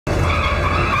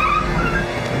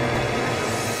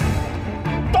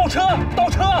车，倒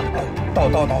车，倒。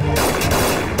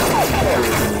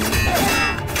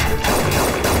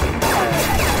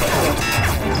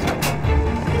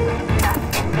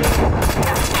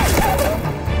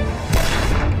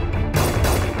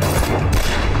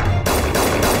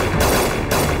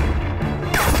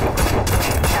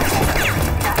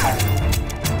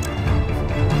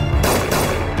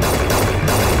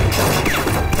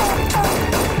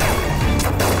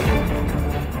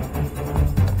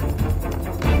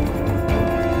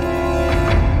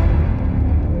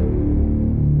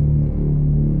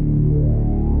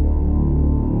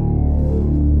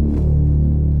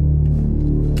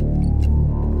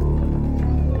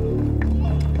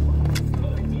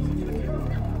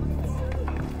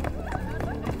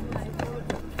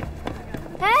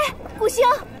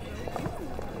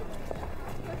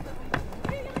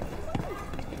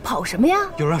跑什么呀？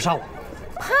有人要杀我，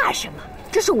怕什么？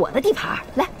这是我的地盘，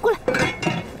来，过来。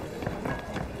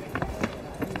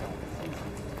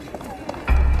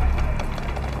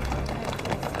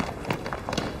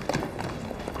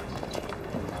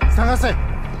3个岁，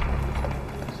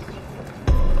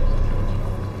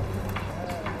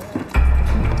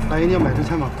大爷，你要买这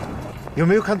菜吗？有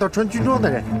没有看到穿军装的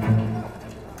人？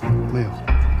没有。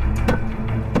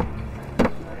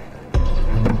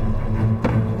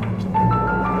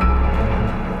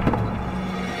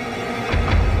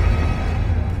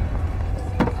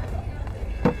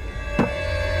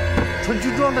 穿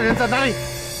军装的人在哪里？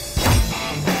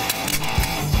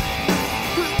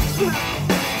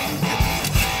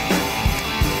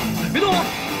别动啊！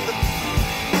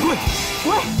滚！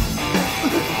滚！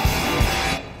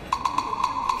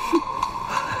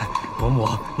伯母，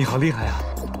你好厉害呀！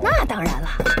那当然了，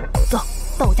走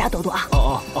到我家躲躲啊！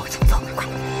哦，走，快！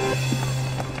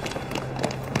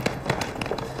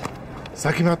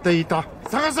先待っていた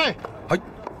探せ。はい。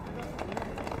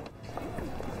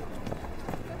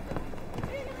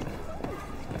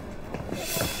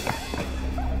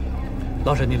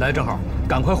 老沈，你来正好，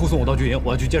赶快护送我到军营，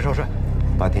我要去见少帅。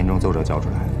把田中奏折交出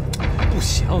来。不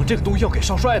行，这个东西要给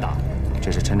少帅的。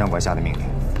这是陈长官下的命令，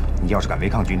你要是敢违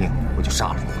抗军令，我就杀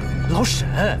了你。老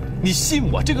沈，你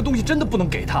信我，这个东西真的不能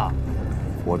给他。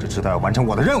我只知道要完成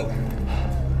我的任务。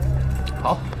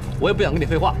好，我也不想跟你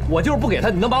废话，我就是不给他，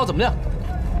你能把我怎么样？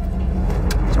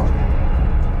交出来。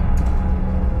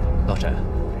老沈，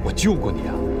我救过你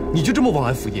啊，你就这么忘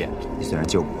恩负义？你虽然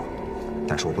救过我，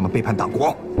但是我不能背叛党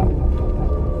国。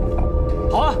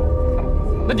 好啊，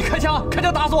那你开枪，开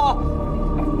枪打死我！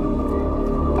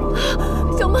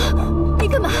小梦，你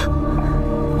干嘛？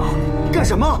干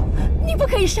什么？你不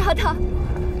可以杀他！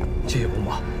谢谢伯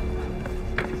母。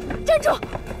站住！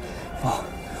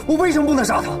我为什么不能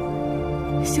杀他？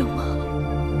小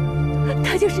梦，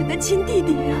他就是你的亲弟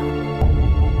弟呀！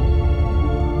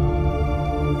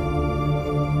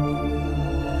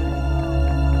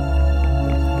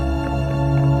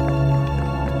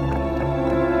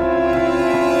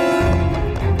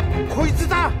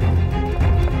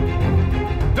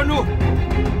站住！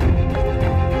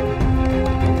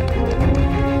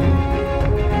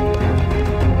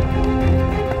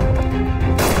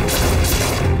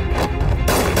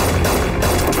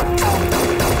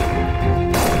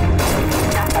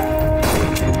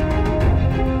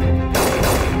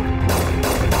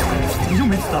怎么又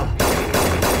没子弹了？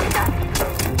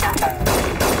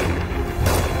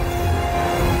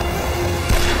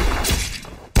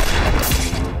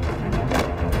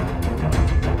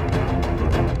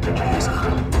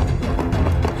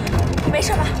没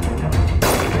事吧？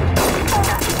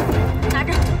拿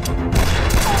着。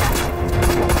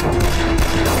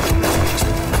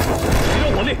集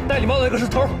中火力，带礼貌的那个是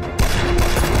头。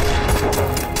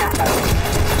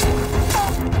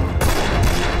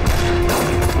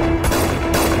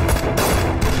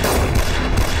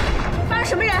发生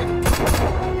什么人？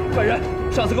犯人，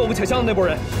上次跟我们抢枪的那拨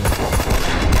人。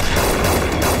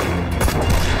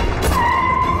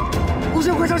陆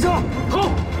先，快上车！好。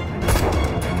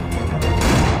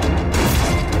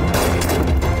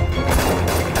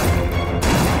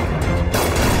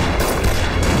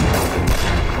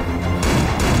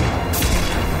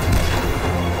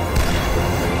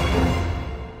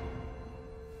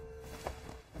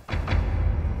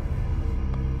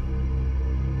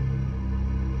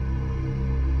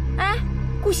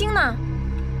 顾星呢？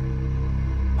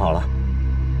跑了，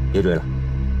别追了。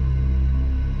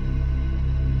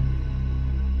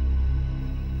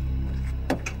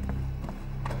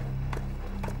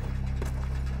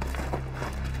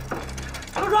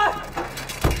少帅，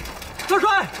少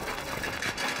帅，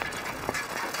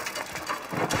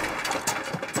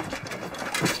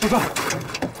少帅，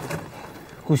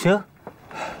顾星，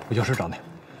我有事找你。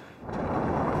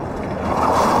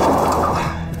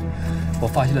我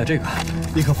发现了这个，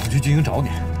立刻跑去军营找你。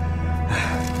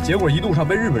结果一路上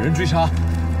被日本人追杀，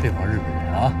这帮日本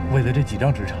人啊，为了这几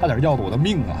张纸，差点要了我的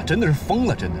命啊！真的是疯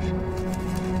了，真的是。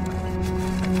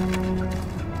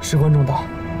事关重大，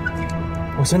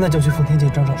我现在就去奉天见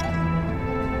张少帅。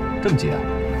这么急啊？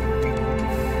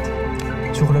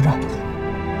去火车站。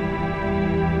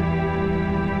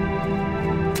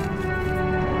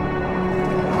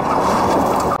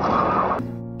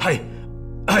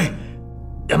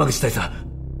山口大佐、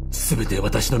全て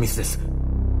私のミスです。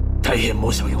大変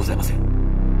申し訳ございません。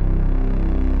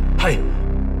はい。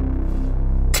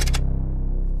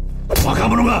若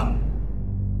者が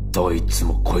どいつ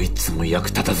もこいつも役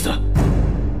立たずだ。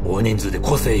大人数で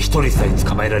個性一人さえ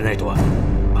捕まえられないとは、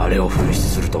あれを紛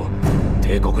失すると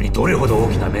帝国にどれほど大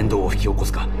きな面倒を引き起こ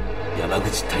すか、山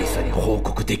口大佐に報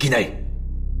告できない。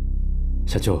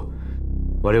社長、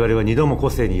我々は2度も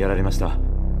個性にやられました。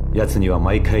奴には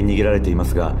毎回逃げられていま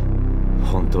すが、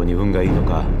本当に運がいいの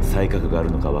か才覚がある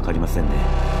のか分かりませんね。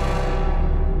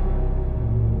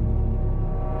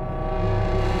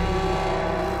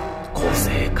個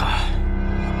性か。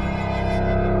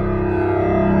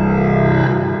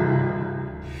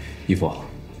义父，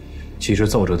其实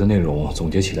奏折的内容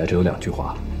总结起来只有2句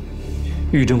话：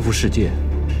欲征服世界，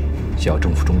先要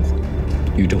征服中国；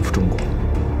欲征服中国，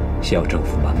先要征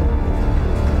服满蒙。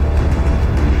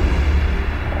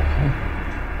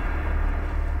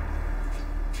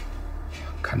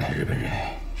看来日本人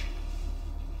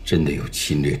真的有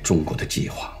侵略中国的计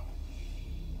划。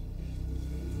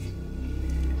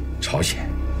朝鲜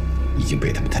已经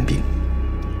被他们吞并，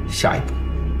下一步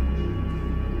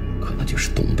可能就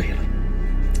是东北了。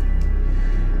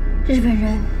日本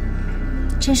人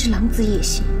真是狼子野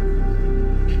心。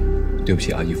对不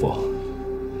起啊，义父，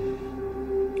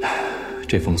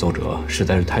这封奏折实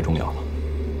在是太重要了，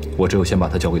我只有先把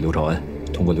它交给刘兆恩，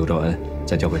通过刘兆恩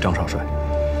再交给张少帅。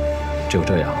只有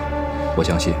这样，我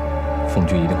相信奉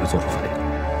军一定会做出反应。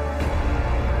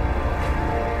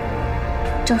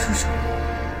赵叔叔，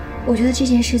我觉得这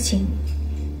件事情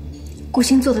顾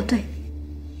星做得对。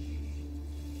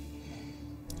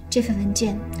这份文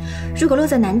件如果落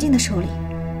在南京的手里，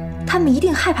他们一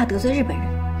定害怕得罪日本人，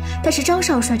但是张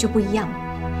少帅就不一样了。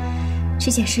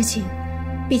这件事情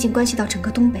毕竟关系到整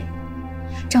个东北，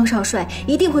张少帅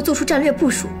一定会做出战略部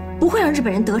署，不会让日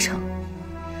本人得逞。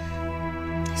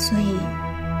所以，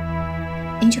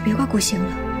您就别怪顾星了。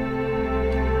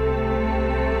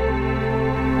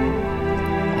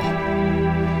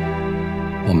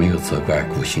我没有责怪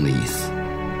顾星的意思，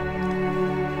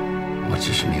我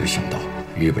只是没有想到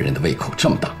日本人的胃口这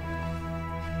么大，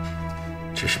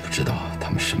只是不知道他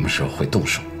们什么时候会动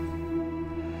手。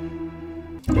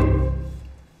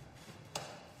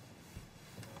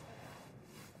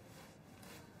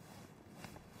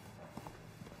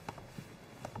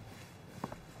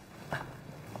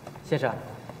先生，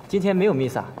今天没有弥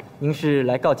撒，您是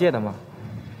来告诫的吗？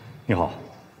你好，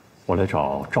我来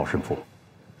找赵神父。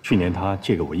去年他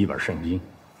借给我一本圣经，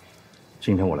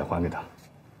今天我来还给他。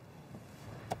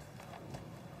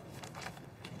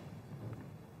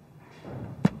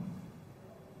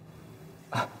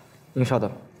啊，您稍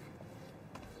等。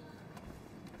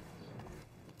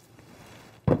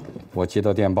我接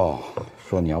到电报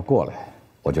说你要过来，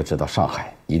我就知道上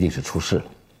海一定是出事了。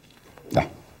来，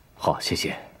好，谢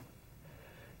谢。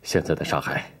现在的上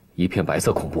海一片白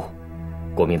色恐怖，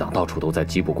国民党到处都在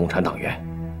缉捕共产党员，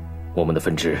我们的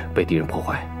分支被敌人破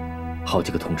坏，好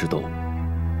几个同志都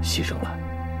牺牲了。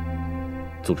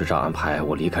组织长安排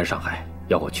我离开上海，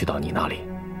要我去到你那里，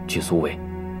去苏维。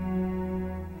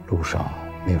路上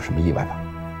没有什么意外吧？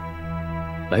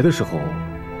来的时候，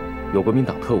有国民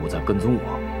党特务在跟踪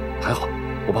我，还好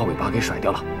我把尾巴给甩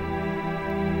掉了。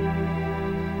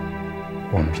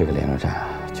我们这个联络站啊，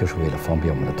就是为了方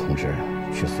便我们的同志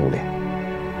去苏联。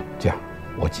这样，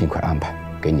我尽快安排，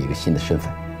给你一个新的身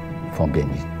份，方便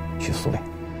你去苏联。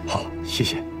好，谢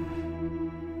谢。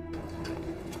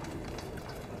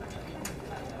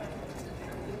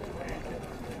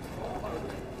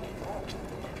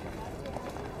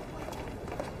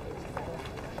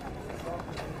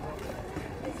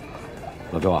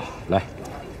老周啊，来，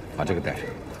把这个带上。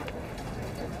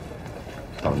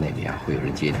到了那里啊，会有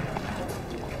人接你。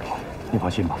好，你放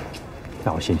心吧，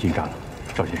那我先进站了。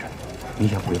赵先生，您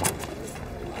先回吧。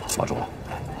保重了。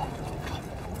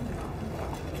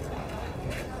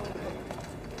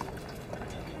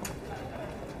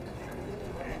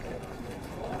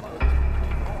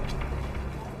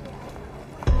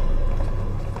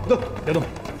不动，别动。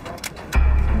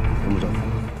跟不走。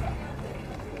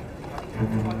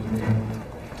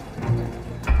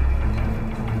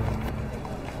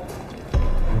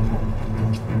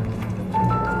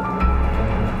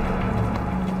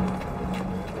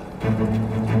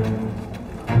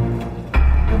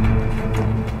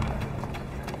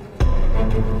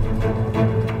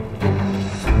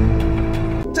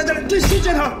在这里对谁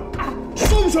接他？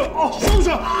说不说？哦，说不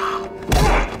说？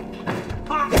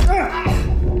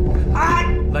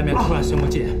外面突然宣布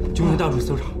戒严，军队到处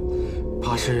搜查，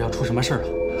怕是要出什么事了。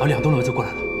然后2栋楼就过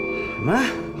来了。什么？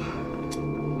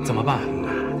怎么办？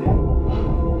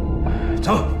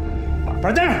走，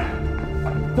板凳，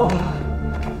走，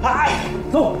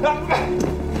走，走，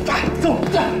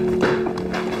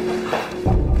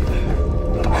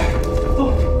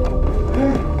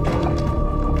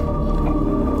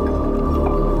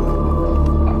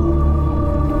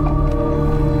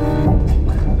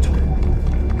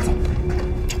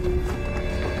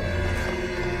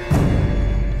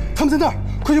他们在那儿，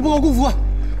快去报告顾副官！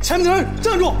前面的人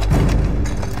站住！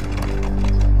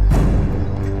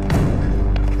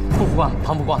顾副官、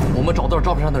唐副官，我们找到了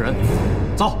照片上的人，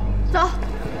走。走。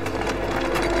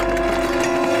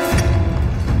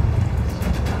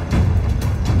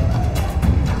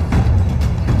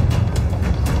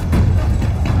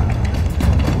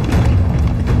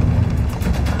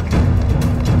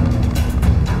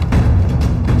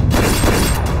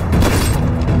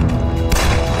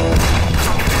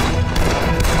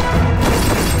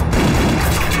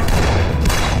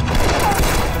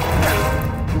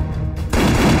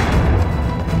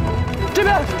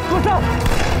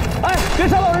别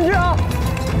杀老人去啊！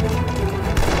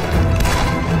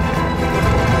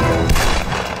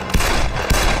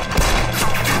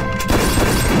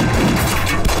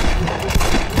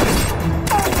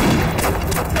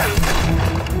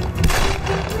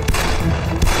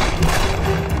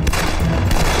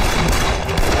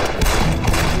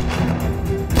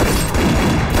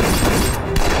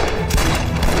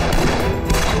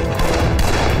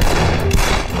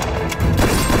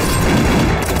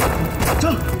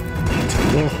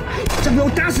再不然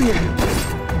我打死你！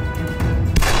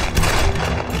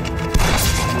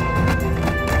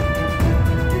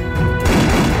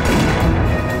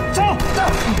走，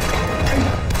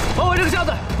包围这个巷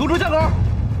子，堵住巷口。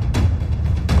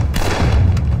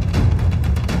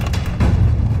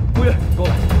顾月，过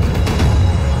来。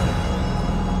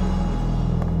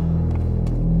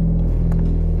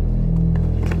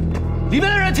里面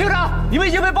的人听着，你们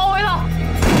已经被包围了。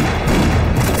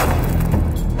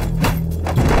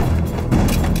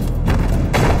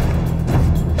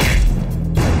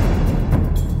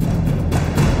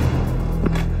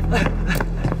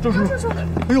周叔叔，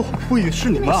哎呦，我以为是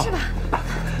你们啊！没事吧？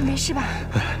你没事吧？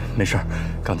没事，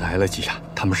刚才挨了几下，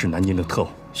他们是南京的特务，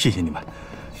谢谢你们，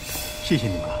谢谢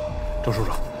你们了。周叔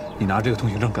叔，你拿这个通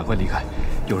行证赶快离开，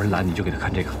有人拦你就给他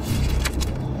看这个。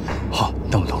好，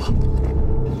那我走了。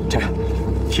这边，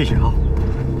谢谢啊。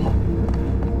好。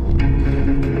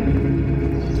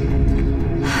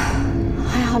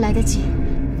还好来得及。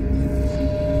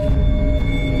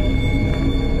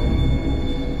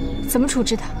怎么处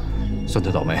置他？算他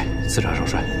倒霉，刺杀少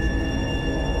帅。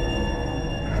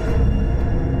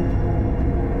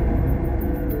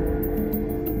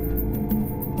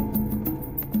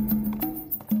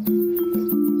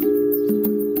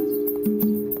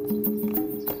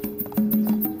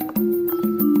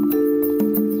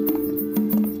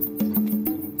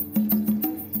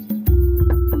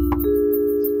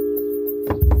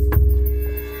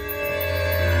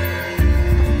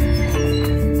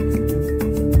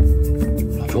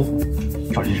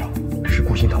赵先生，是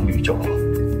顾新堂女叫我。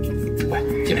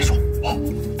喂，进来说。好。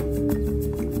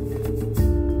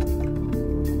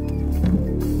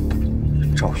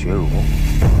赵学儒。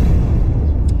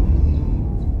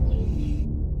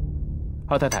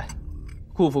二太太，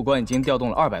顾副官已经调动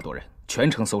了200多人，全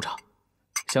城搜查，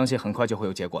相信很快就会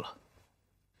有结果了。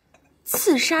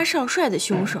刺杀少帅的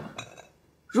凶手，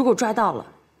如果抓到了，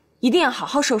一定要好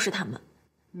好收拾他们。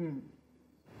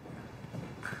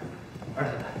二太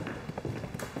太。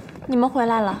你们回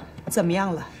来了，怎么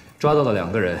样了？抓到了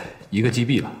2个人，一个击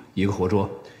毙了，一个活捉，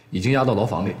已经押到牢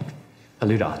房里。潘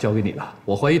旅长，交给你了。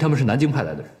我怀疑他们是南京派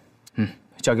来的人。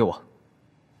交给我。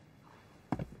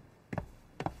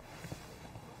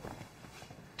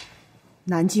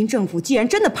南京政府既然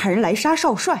真的派人来杀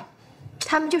少帅，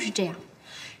他们就是这样，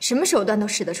什么手段都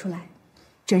使得出来，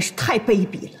真是太卑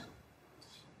鄙了。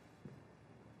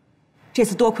这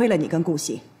次多亏了你跟顾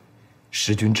惜，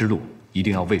识君之路一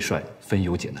定要为帅分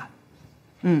忧解难。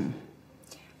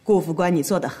顾副官，你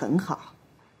做得很好。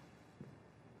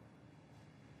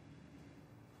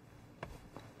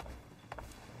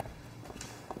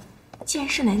既然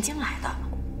是南京来的，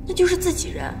那就是自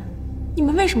己人，你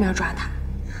们为什么要抓他？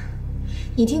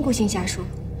你听顾兴瞎说，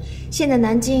现在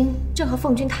南京正和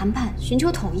奉军谈判，寻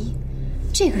求统一，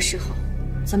这个时候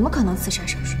怎么可能刺杀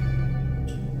少帅？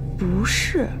不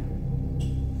是，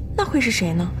那会是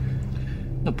谁呢？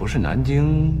那不是南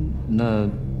京，那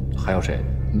还有谁？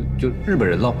就日本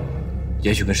人喽。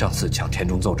也许跟上次抢田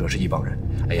中奏折是一帮人。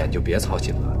哎呀，你就别操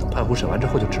心了，等判户审完之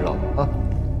后就知道了啊。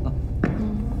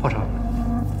泡茶。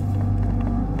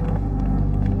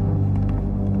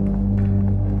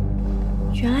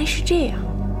原来是这样。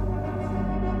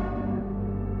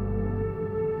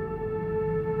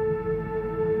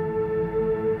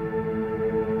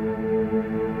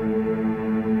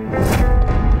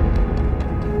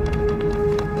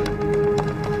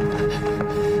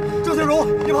郑雪茹，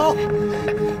你跑！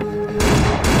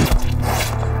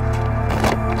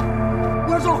我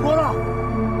要着火了！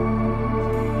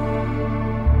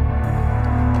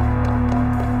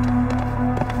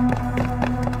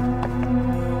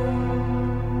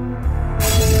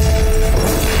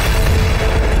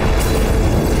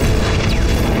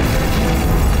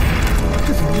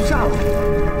这怎么就炸了？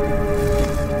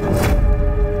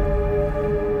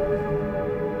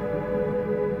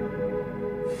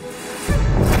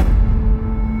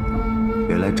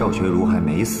原来赵学儒还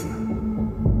没死。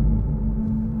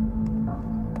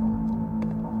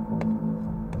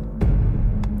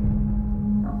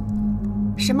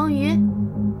沈梦鱼，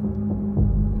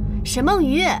沈梦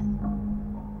鱼，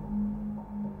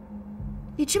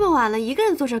你这么晚了，一个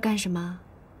人坐这儿干什么？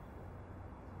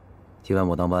今晚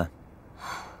我当班。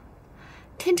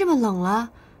天这么冷了，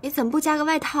你怎么不加个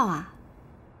外套啊？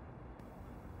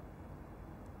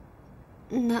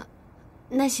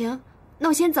那行，那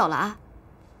我先走了啊。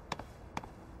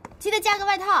记得加个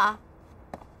外套啊。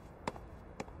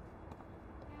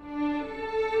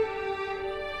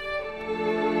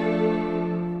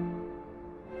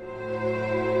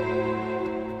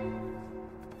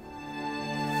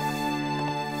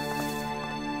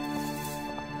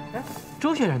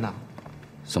周先生呢？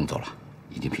送走了，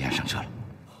已经平安上车了。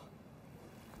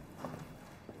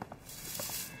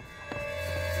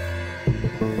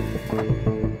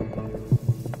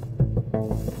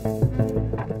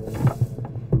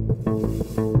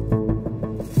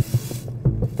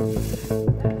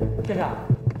先生。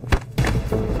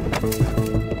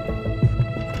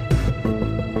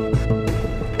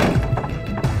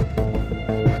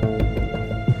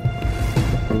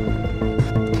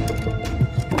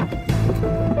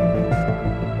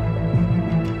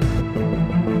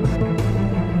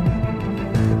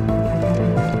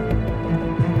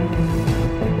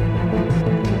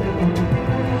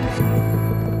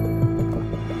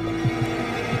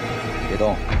别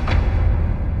动。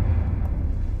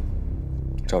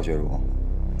赵学儒，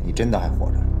你真的还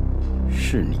活着？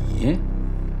是你？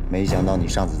没想到你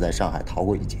上次在上海逃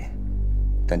过一劫，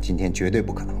但今天绝对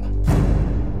不可能了。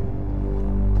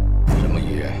沈梦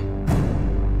雨，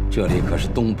这里可是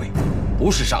东北，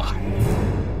不是上海。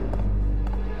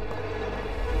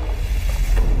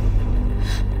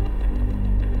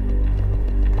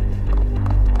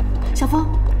小峰，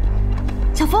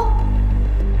小峰。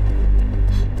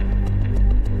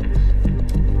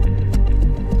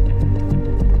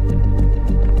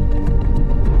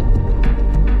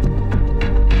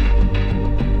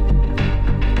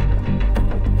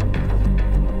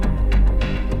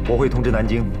我会通知南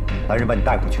京，来人把你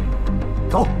带回去。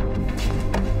走。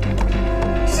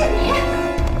是你！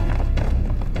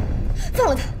放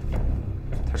了他！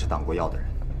他是党国要的人，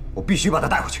我必须把他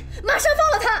带回去。马上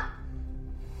放了他！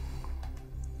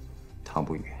唐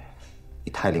不语，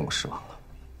你太令我失望了。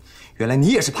原来你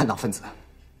也是叛党分子。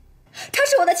他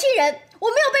是我的亲人，我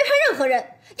没有背叛任何人。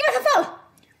你把他放了！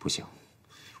不行，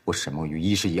我沈梦雨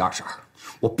一是一，二是二，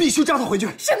我必须抓他回去。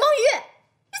沈梦雨，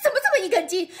你怎么这么一根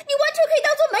筋？你完全可以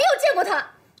当做没有见过他。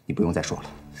你不用再说了，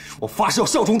我发誓要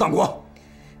效忠党国。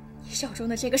你效忠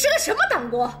的这个是个什么党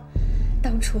国？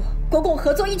当初国共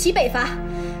合作一起北伐，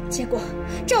结果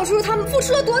赵叔叔他们付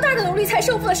出了多大的努力才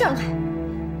收复了上海？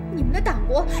你们的党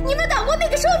国那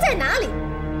个时候在哪里？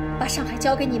把上海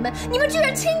交给你们，你们居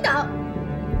然清党！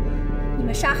你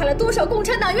们杀害了多少共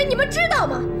产党员？你们知道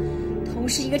吗？同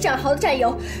是一个战壕的战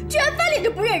友，居然翻脸就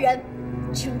不认人，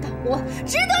这种党国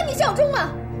值得你效忠吗？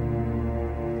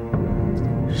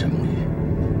沈梦雨，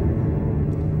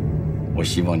我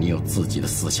希望你有自己的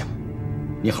思想，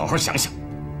你好好想想，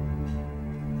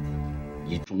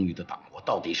你忠于的党国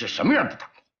到底是什么样的党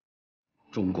国？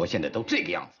中国现在都这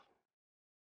个样子，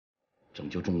拯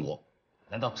救中国，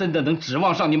难道真的能指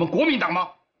望上你们国民党吗？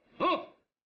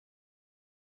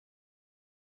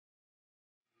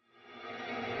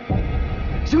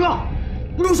行了，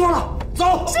不用说了，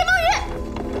走。沈梦雨，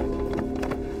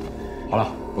好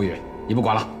了，不语，你不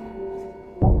管了，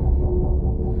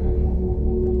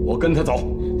我跟他走。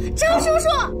张叔叔，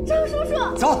张叔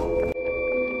叔，走。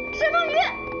沈梦雨。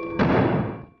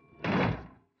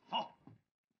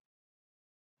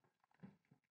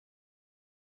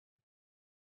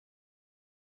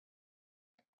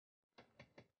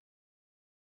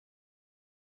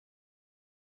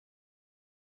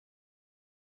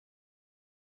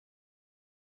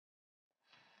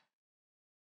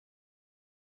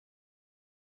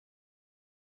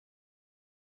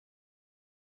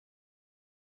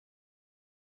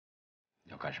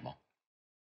干什么？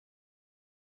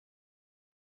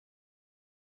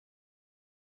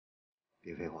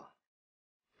别废话，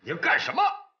你要干什么？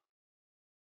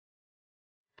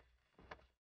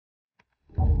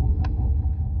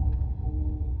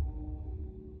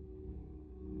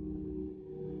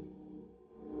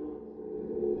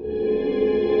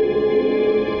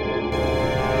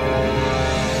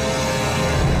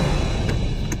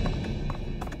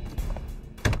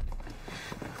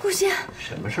顾先，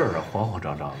什么事儿啊？慌慌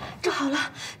张张的。这好了，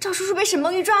赵叔叔被沈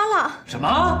梦玉抓了。什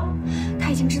么？他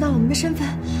已经知道了我们的身份，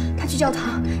他去教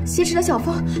堂挟持了小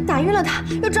峰，打晕了他，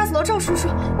又抓走了赵叔叔。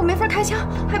我没法开枪，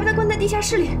还被他关在地下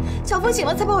室里。小峰醒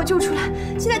了才把我救出来。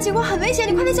现在情况很危险，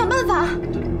你快点想办法。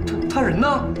他人呢？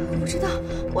我不知道，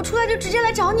我出来就直接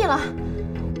来找你了。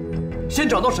先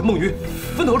找到沈梦鱼，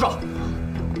分头找。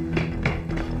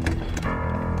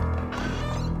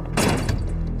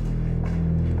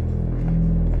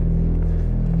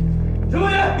沈梦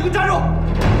鱼，你给我站住！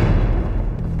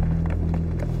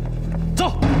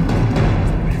走。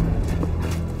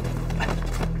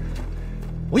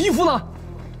我义父呢？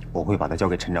我会把他交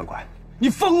给陈长官。你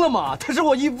疯了吗？他是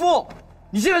我义父，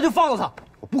你现在就放了他？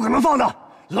我不可能放他。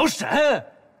老沈，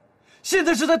现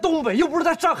在是在东北，又不是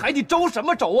在上海，你轴什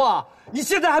么轴啊？你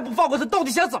现在还不放过他，到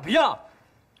底想怎么样？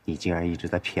你竟然一直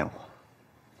在骗我！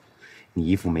你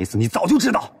义父没死，你早就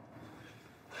知道。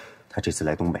他这次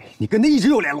来东北，你跟他一直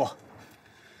有联络。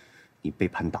你背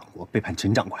叛党国，背叛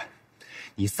陈长官，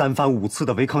你3番5次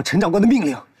的违抗陈长官的命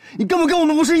令，你根本跟我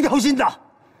们不是一条心的。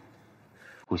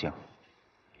不行，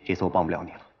这次我帮不了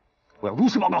你了，我要如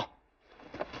实报告。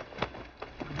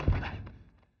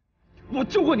我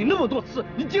救过你那么多次，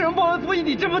你竟然忘了，所以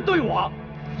你这么对我，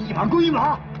一码归一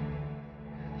码。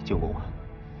你救过我，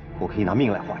我可以拿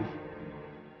命来还你。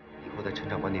以后在陈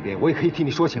长官那边，我也可以替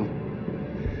你说情。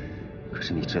可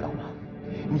是你知道吗？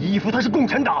你义父他是共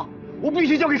产党，我必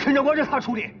须交给陈长官，让他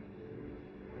处理。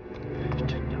陈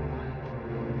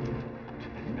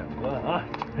长官啊，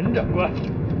陈长官，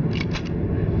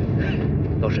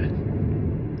老沈，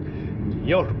你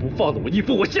要是不放了我义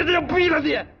父，我现在要毙了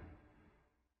你！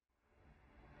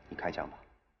你开枪吧。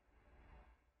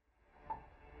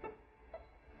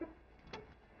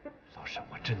老沈，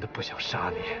我真的不想杀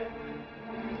你，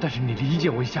但是你理解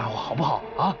我一下我好不好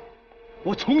啊？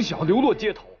我从小流落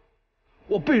街头，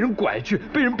我被人拐去，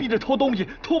被人逼着偷东西，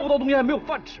偷不到东西还没有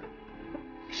饭吃。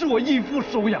是我义父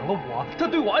收养了我，他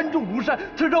对我恩重如山，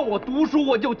他让我读书，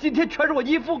我有今天全是我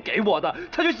义父给我的，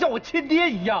他就像我亲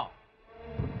爹一样。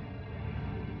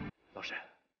老沈，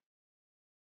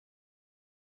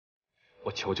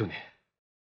我求求你，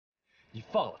你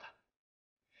放了他，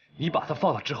你把他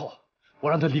放了之后，我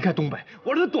让他离开东北，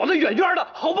我让他躲得远远的，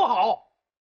好不好？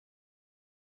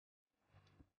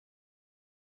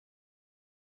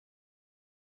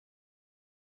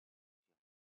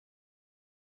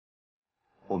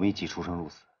我们一起出生入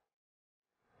死，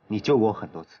你救过我很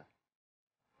多次，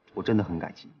我真的很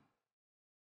感激你。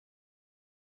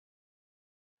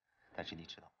但是你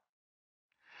知道吗？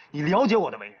你了解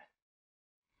我的为人，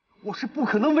我是不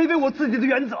可能违背我自己的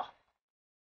原则。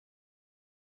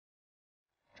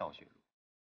赵学儒，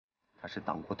他是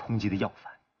党国通缉的要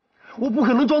犯，我不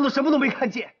可能装作什么都没看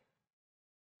见。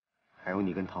还有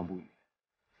你跟唐不语，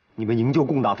你们营救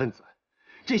共党分子，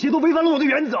这些都违反了我的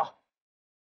原则。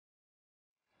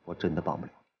我真的帮不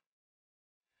了你。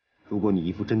如果你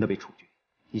义父真的被处决，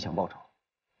你想报仇，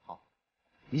好，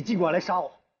你尽管来杀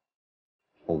我，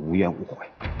我无怨无悔。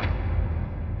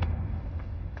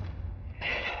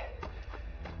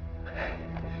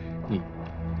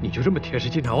你就这么铁石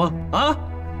心肠吗？啊？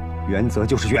原则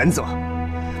就是原则。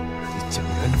讲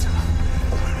原则，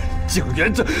讲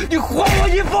原则，你还我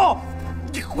义父！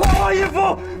你还我义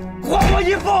父！还我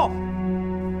义父！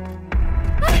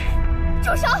哎，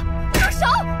住手！住手！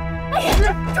哎呀，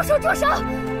住手！住手！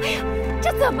哎呀，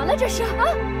这怎么了？这是啊？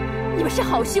你们是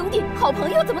好兄弟、好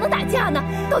朋友，怎么能打架呢？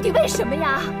到底为什么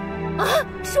呀？啊，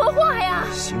说话呀！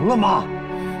行了吗？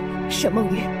沈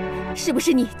梦雨，是不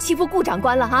是你欺负顾长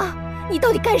官了啊？你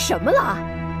到底干什么了？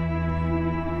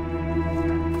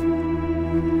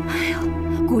哎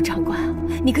呦，顾长官，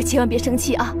你可千万别生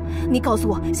气啊！你告诉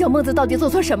我，小孟子到底做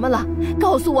错什么了？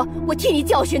告诉我，我替你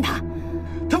教训他。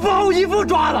他把我义父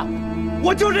抓了，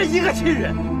我就这一个亲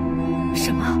人。什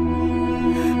么？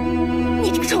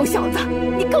你这个臭小子，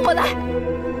你跟我来，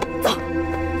走！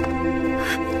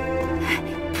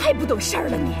太不懂事儿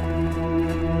了你！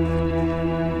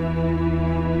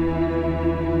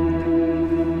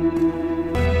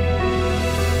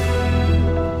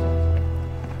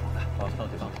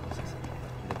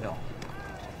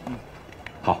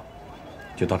好，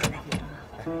就到这吧。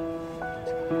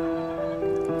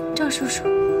赵叔叔，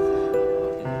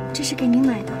这是给您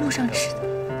买的，路上吃的。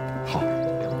好。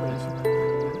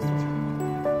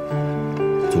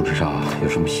组织上有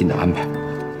什么新的安排，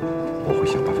我会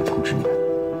想办法通知你们。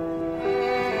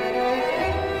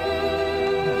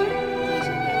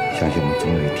相信我们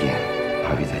总有一天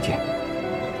还会再见，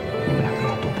你们两个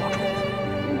要多保重。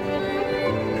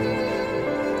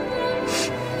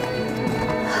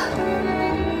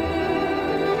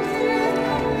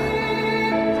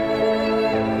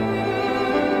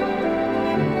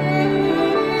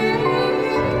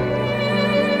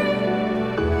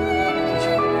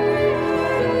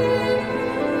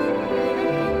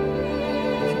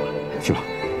去吧，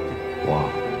我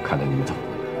看着你们走。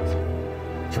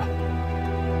去吧。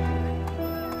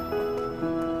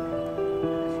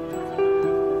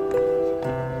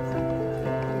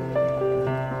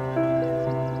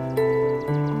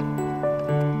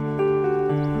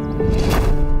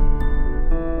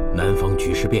南方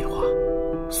局势变化，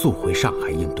速回上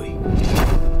海应对。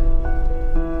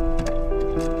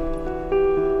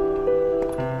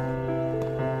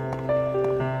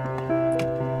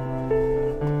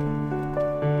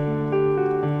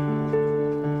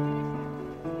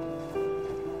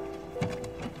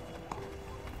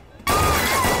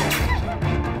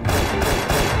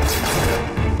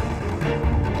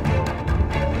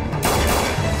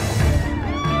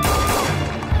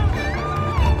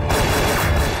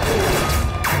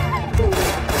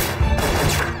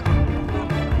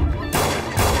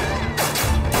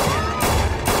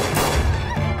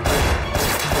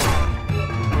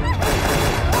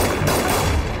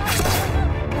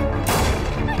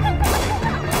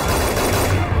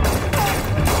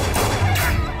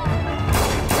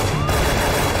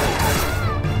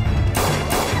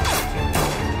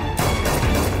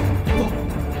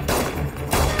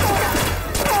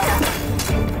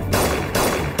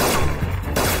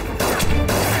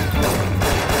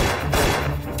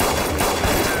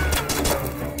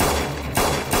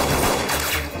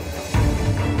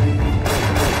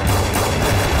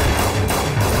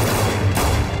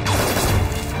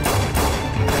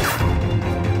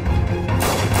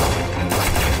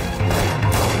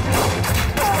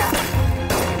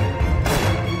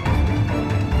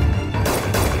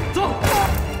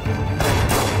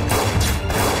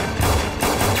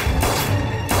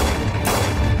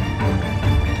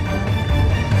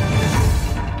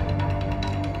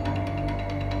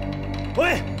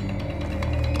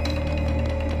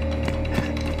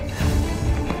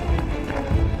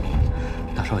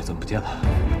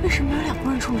为什么有2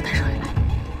个人冲着大少爷来？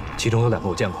其中有2个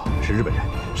我见过，是日本人。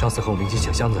上次和我们一起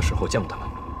抢箱子的时候见过他们。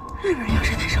日本人要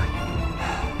杀大少爷？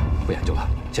不研究了，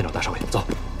先找大少爷，走。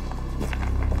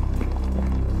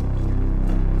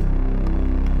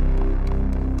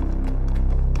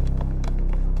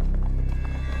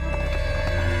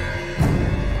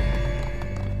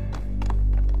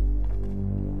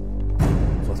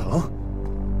佐藤，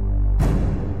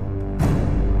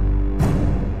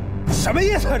什么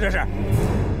意思啊？这是？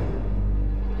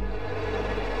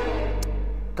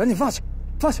赶紧放下，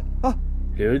放下啊！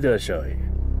刘大少爷，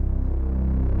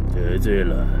得罪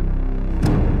了。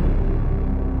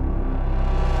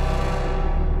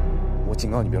我警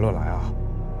告你别乱来啊！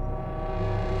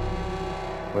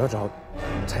我要找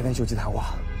柴田秀吉谈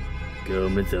话。跟我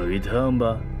们走一趟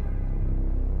吧。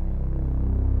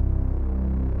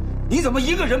你怎么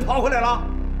一个人跑回来了？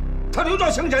他刘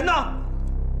兆兴人呢？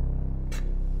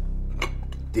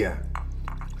爹，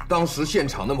当时现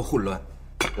场那么混乱，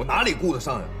我哪里顾得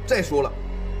上呀？再说了，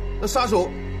那杀手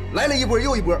来了一波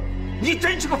又一波，你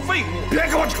真是个废物！别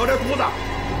给我扯这犊子！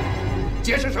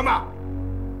解释什么？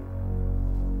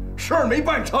事儿没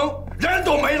办成，人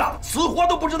都没了，死活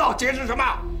都不知道解释什么？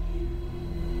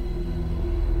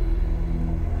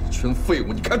一群废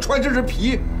物！你看穿这身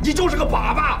皮，你就是个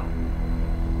粑粑！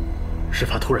事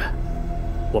发突然，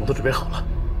我们都准备好了，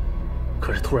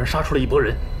可是突然杀出了一拨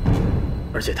人，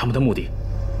而且他们的目的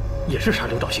也是杀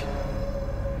刘兆兴。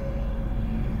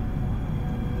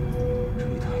这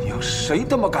他娘谁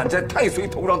他妈敢在太岁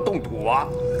头上动土啊？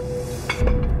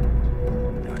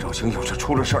刘兆兴要是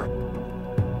出了事儿，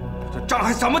这仗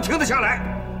还怎么停得下来？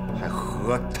还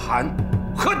和谈？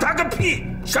和谈个屁！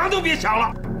想都别想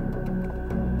了！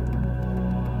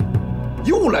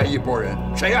又来一拨人，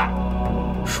谁呀？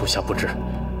属下不知，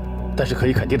但是可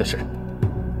以肯定的是，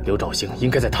刘兆兴应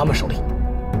该在他们手里。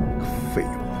废物，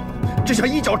只想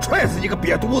一脚踹死一个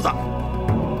瘪犊子！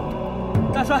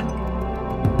大帅，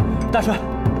大帅，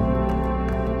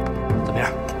怎么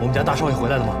样？我们家大少爷回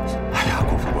来了吗？哎呀，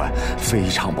郭副官，非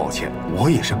常抱歉，我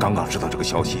也是刚刚知道这个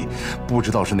消息，不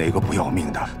知道是哪个不要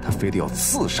命的，他非得要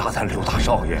刺杀咱刘大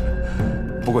少爷。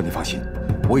不过你放心，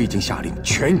我已经下令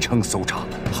全城搜查，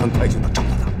很快就能找到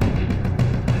他。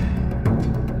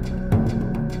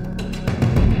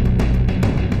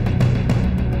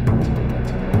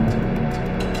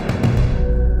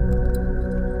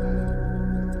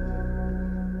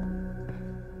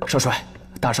少帅，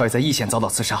大少爷在义县遭到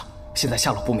刺杀，现在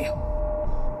下落不明。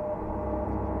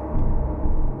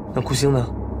那顾兴呢？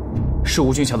是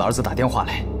吴俊桥的儿子打电话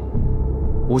来，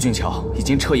吴俊桥已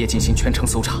经彻夜进行全城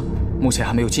搜查，目前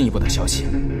还没有进一步的消息。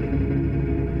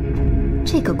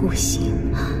这个顾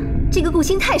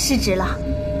兴太失职了。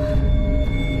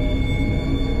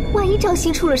万一赵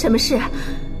兴出了什么事，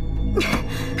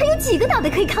还有几个脑袋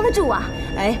可以扛得住啊？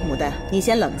哎，牡丹，你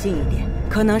先冷静一点，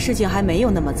可能事情还没有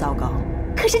那么糟糕。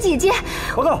可是姐姐，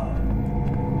报告，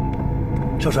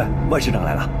少帅，万师长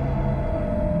来了。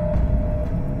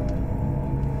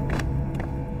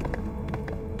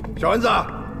小蚊子，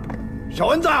小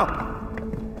蚊子，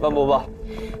万伯伯，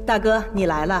大哥，你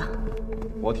来了。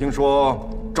我听说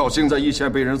赵兴在义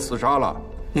县被人刺杀了。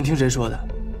您听谁说的？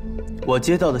我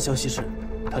接到的消息是，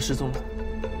他失踪了。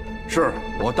是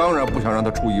我当然不想让他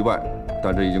出意外，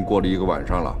但这已经过了1个晚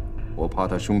上了，我怕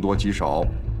他凶多吉少。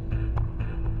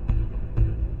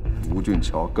吴俊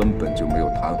桥根本就没有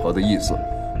弹劾的意思，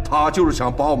他就是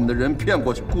想把我们的人骗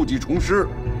过去，故技重施，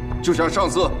就像上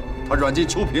次他软禁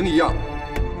邱平一样，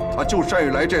他就善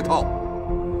于来这套。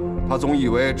他总以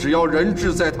为只要人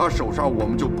质在他手上，我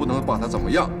们就不能把他怎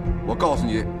么样。我告诉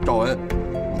你，赵恩，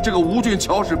这个吴俊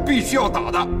桥是必须要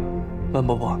打的。万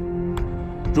伯伯，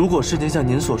如果事情像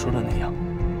您所说的那样，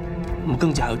我们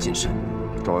更加要谨慎。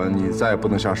赵恩，你再不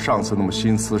能像上次那么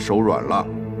心慈手软了。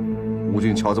吴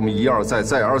俊桥这么一而再、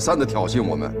再而三地挑衅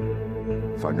我们，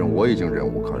反正我已经忍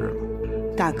无可忍了。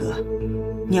大哥，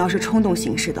你要是冲动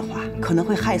行事的话，可能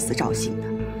会害死赵兴的。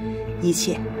一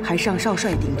切还是让少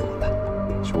帅定夺吧。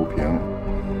秋平，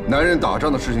男人打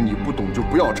仗的事情你不懂就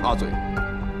不要插嘴。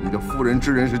你的妇人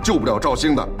之仁是救不了赵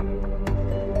兴的。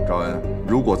赵恩，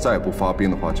如果再不发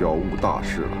兵的话，就要误大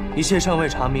事了。一切尚未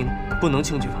查明，不能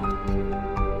轻举妄动。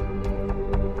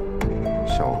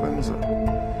小蚊子，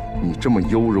你这么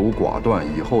优柔寡断，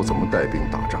以后怎么带兵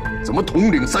打仗？怎么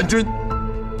统领3军？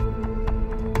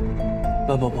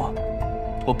万伯伯，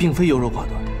我并非优柔寡断，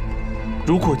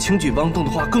如果轻举妄动的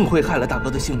话，更会害了大哥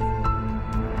的性命。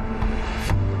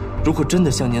如果真的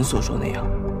像您所说那样，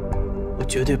我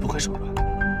绝对不会手软。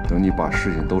等你把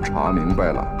事情都查明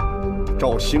白了，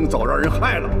赵兴早让人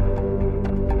害了，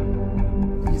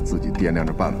你自己掂量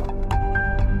着办吧。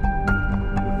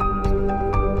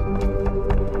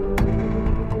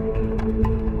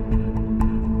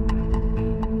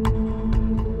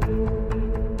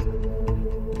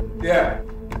爹，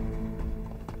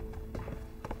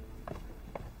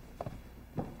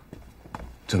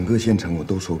整个县城我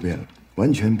都搜遍了，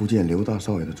完全不见刘大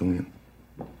少爷的踪影。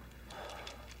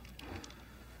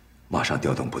马上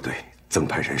调动部队，增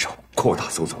派人手，扩大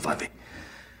搜索范围。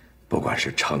不管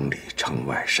是城里、城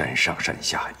外、山上、山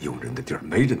下，有人的地儿、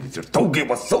没人的地儿，都给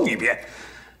我搜一遍，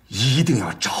一定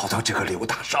要找到这个刘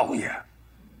大少爷。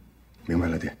明白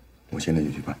了，爹，我现在就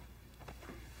去办。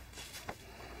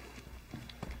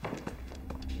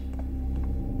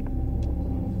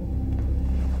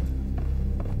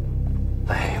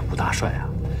哎，吴大帅啊，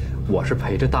我是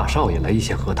陪着大少爷来义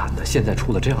县和谈的，现在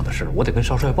出了这样的事，我得跟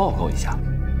少帅报告一下，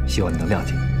希望你能谅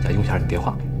解，再用一下你电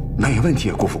话。没问题，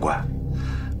顾副官。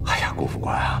哎呀，顾副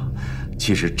官啊，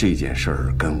其实这件事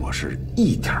儿跟我是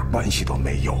一点关系都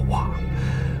没有啊。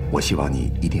我希望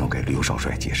你一定要给刘少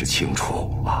帅解释清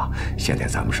楚啊！现在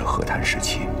咱们是和谈时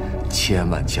期，千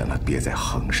万别再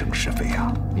横生是非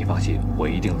啊！你放心，我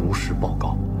一定如实报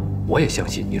告。我也相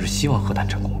信你是希望和谈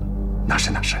成功的。那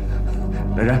是。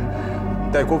来人，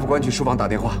带郭副官去书房打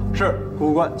电话。是，郭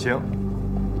副官，请。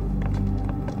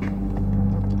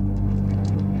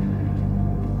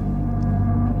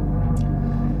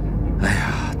哎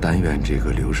呀，但愿这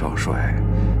个刘少帅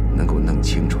能够弄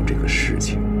清楚这个事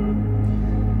情，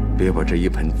别把这一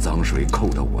盆脏水扣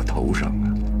到我头上啊！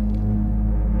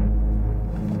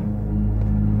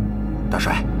大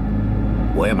帅，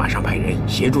我也马上派人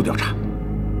协助调查，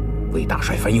为大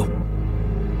帅分忧。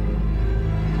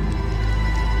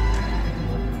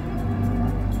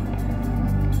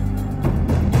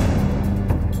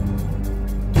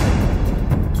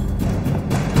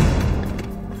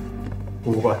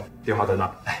顾副官，电话在哪？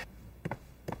哎。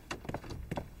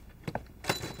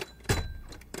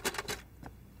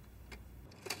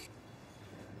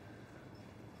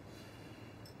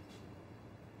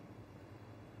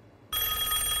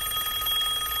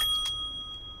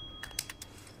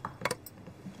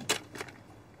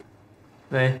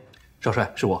喂，少帅，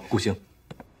是我顾兴。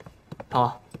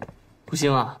啊，顾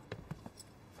兴啊。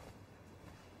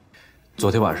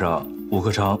昨天晚上吴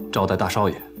克昌招待大少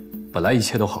爷，本来一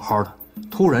切都好好的，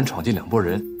突然闯进2拨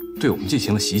人，对我们进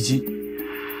行了袭击。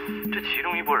这其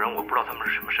中一拨人我不知道他们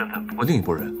是什么身份，不过另一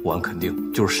拨人我很肯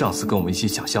定就是上次跟我们一起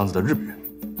抢箱子的日本人。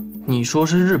你说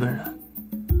是日本人？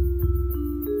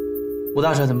吴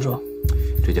大帅怎么说？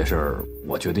这件事儿，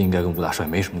我觉得应该跟吴大帅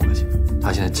没什么关系。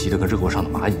他现在急得跟热锅上的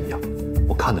蚂蚁一样，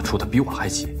我看得出他比我还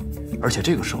急。而且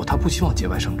这个时候他不希望节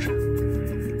外生枝。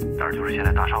但是就是现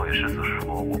在大少爷失踪是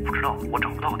否，我不知道，我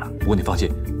找不到他。不过你放心，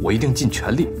我一定尽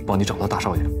全力帮你找到大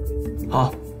少爷。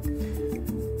好，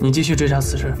你继续追查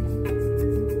此事。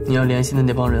你要联系的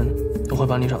那帮人，我会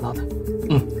帮你找到的。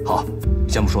好，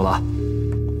先不说了啊。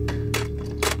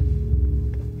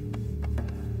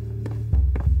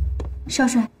少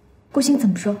帅，顾星怎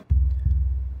么说？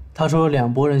他说有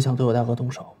2拨人想对我大哥动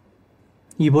手，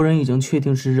一拨人已经确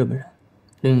定是日本人，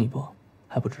另一拨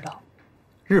还不知道。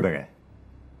日本人？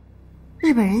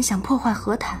日本人想破坏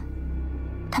和谈，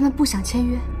他们不想签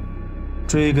约。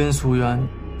追根溯源，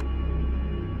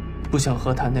不想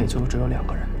和谈的也就只有2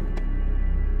个人：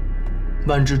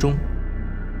万志忠、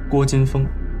郭金峰。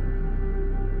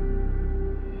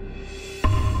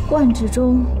万志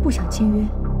忠不想签约，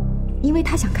因为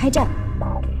他想开战。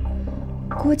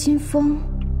郭金峰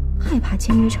害怕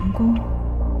签约成功，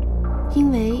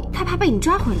因为他怕被你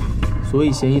抓回来。所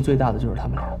以嫌疑最大的就是他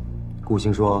们俩。顾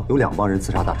星说有2帮人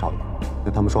刺杀大少爷，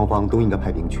那他们双方都应该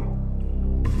派兵去。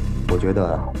我觉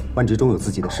得万志忠有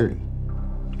自己的势力，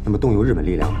那么动用日本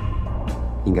力量，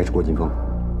应该是郭金峰。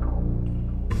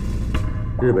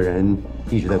日本人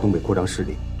一直在东北扩张势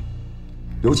力，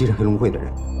尤其是黑龙会的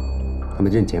人，他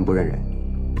们认钱不认人，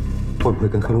会不会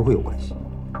跟黑龙会有关系？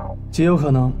极有可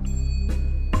能。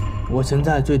我现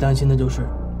在最担心的就是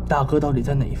大哥到底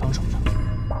在哪一方手上。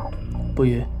不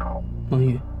语、孟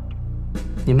玉，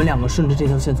你们2个顺着这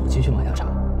条线索继续往下查，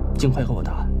尽快给我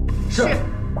答案。是。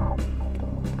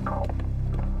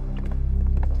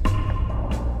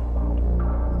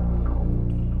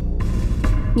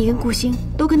你跟顾星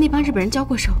都跟那帮日本人交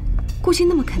过手，顾星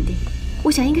那么肯定，我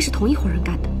想应该是同一伙人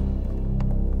干的。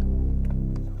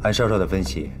按少少的分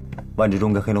析，万志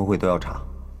忠跟黑龙会都要查。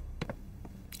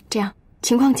这样，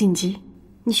情况紧急，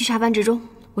你去查万志忠，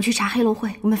我去查黑龙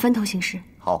会，我们分头行事。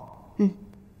好。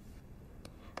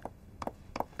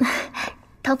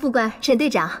唐副官、沈队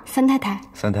长、三太太，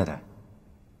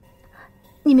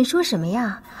你们说什么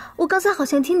呀？我刚才好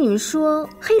像听你们说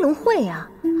黑龙会啊。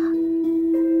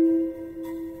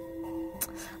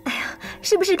哎呀，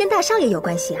是不是跟大少爷有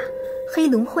关系啊？黑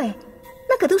龙会，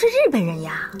那可都是日本人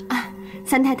呀。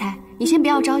三太太，你先不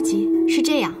要着急。是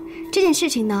这样，这件事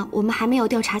情呢，我们还没有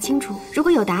调查清楚。如果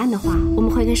有答案的话，我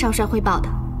们会跟少帅汇报的。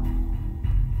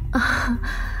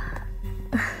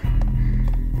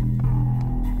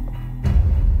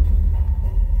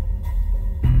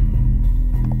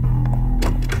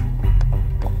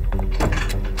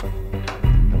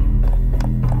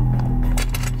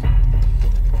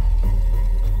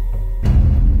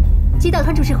接到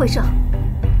川处市会社。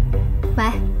喂，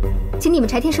请你们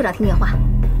柴田社长听电话，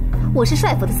我是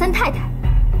帅府的三太太。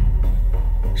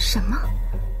什么？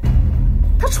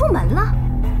他出门了？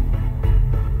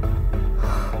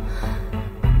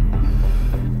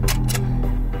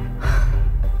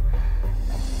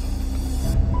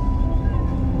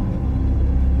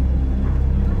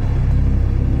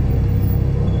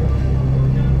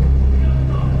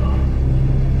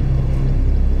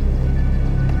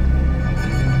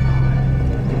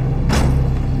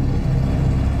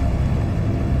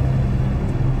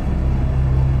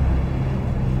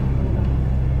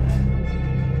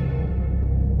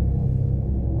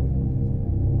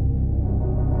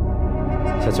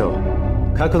社長、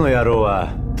核の野郎は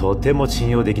とても信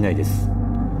用できないです。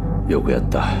よくやっ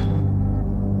た。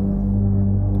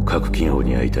核金王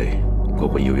に会いたい。こ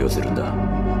こに呼び寄せるんだ。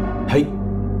はい。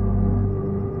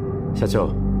社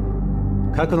長、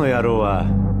核の野郎は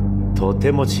と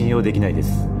ても信用できないで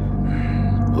す。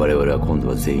我々は今度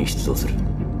は全員出動する。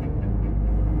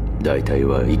大体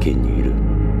は意見にいる。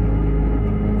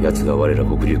奴が我ら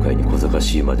黒竜会に小賢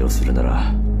しいまでをするな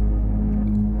ら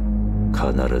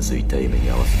必ず痛い目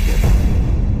に遭わせてやる。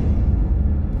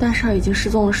大少已经失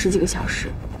踪了10几个小时，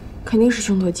肯定是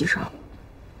凶多吉少。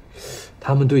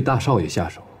他们对大少爷下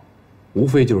手，无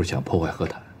非就是想破坏和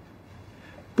谈。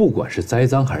不管是栽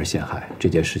赃还是陷害，这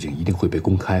件事情一定会被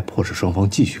公开，迫使双方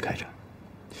继续开战。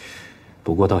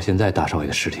不过到现在，大少爷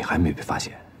的尸体还没被发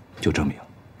现，就证明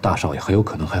大少爷很有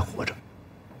可能还活着。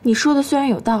你说的虽然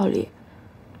有道理，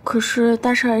可是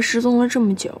大少爷失踪了这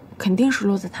么久，肯定是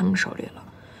落在他们手里了。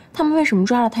他们为什么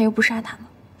抓了他又不杀他呢？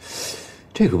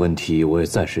这个问题我也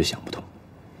暂时想不通。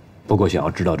不过想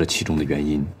要知道这其中的原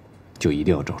因，就一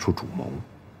定要找出主谋。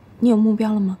你有目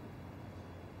标了吗？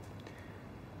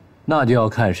那就要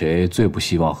看谁最不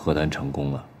希望和谈成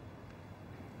功了。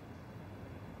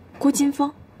郭金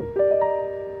峰。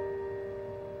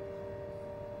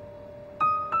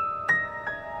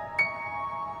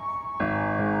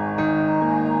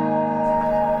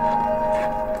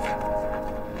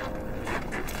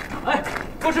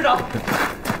师长。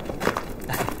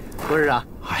郭师长，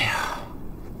哎呀，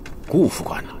顾副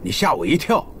官呐，你吓我一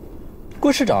跳。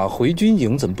郭师长回军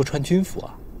营怎么不穿军服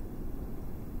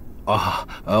啊？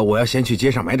我要先去街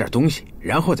上买点东西，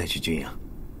然后再去军营。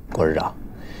郭师长，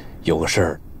有个事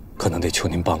儿，可能得求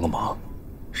您帮个忙。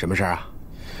什么事儿啊？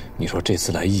你说这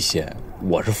次来义县，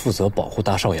我是负责保护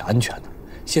大少爷安全的，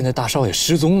现在大少爷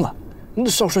失踪了，那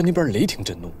少帅那边雷霆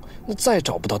震怒，那再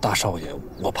找不到大少爷，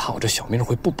我怕我这小命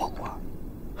会不保啊。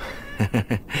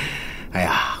哎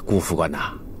呀，顾副官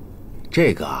呐，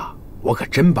这个我可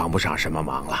真帮不上什么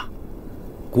忙了。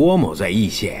郭某在义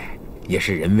县也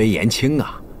是人微言轻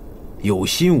啊，有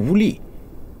心无力。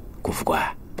顾副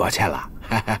官，抱歉了。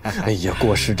哎呀，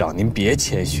郭师长，您别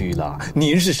谦虚了。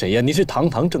您是谁呀？您是堂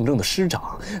堂正正的师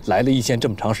长，来了义县这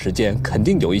么长时间，肯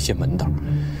定有一些门道。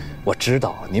我知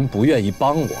道您不愿意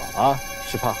帮我啊，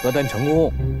是怕核弹成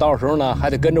功，到时候呢还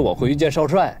得跟着我回去见少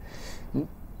帅。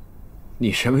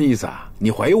你什么意思啊？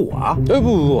你怀疑我啊？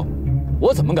不，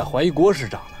我怎么敢怀疑郭师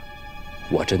长呢？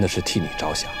我真的是替你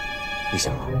着想。你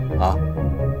想啊，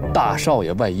大少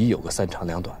爷万一有个三长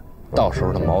两短，到时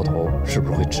候的矛头是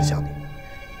不是会指向你？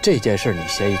这件事你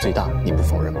嫌疑最大，你不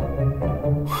否认吗？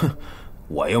哼，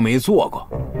我又没做过，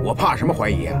我怕什么怀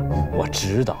疑啊？我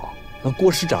知道，那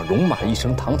郭师长戎马一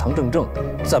生，堂堂正正，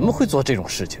怎么会做这种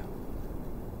事情？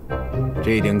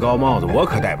这顶高帽子我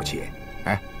可戴不起。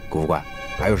哎，顾副官，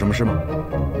还有什么事吗？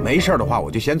没事的话我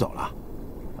就先走了。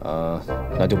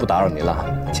那就不打扰您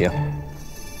了，请。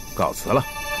告辞了。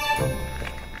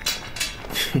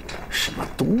哼，什么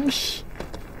东西？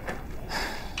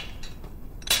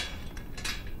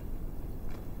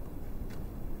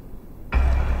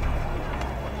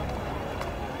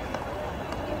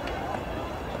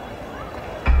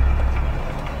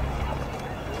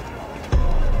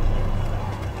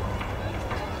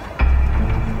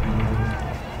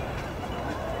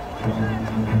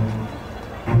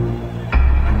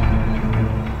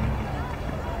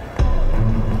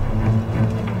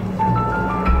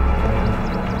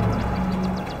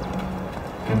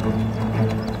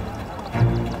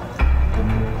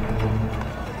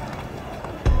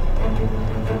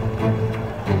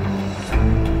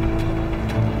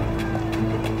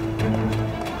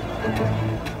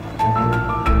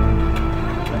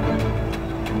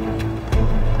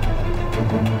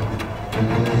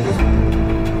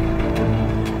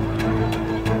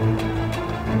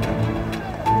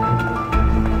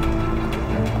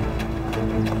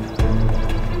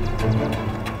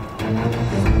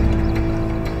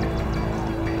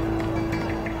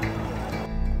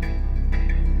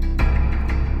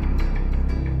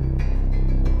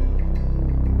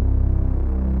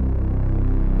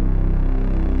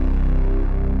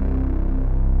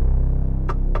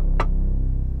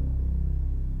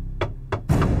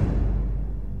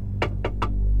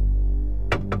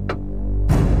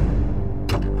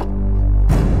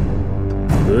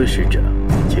何师长，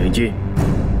请进。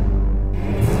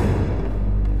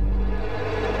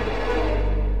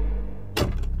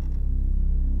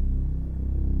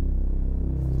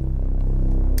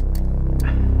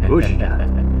何师长，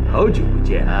好久不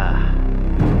见啊！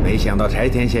没想到柴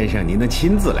田先生您能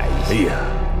亲自来一下。哎呀，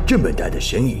这么大的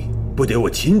生意，不得我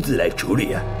亲自来处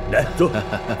理啊！来，坐，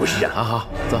郭师长。好，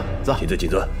坐，请坐，请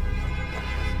坐。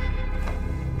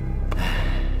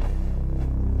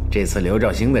这次刘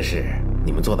兆星的事，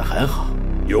你们做得很好。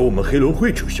有我们黑龙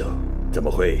会出手，怎么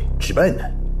会失败呢？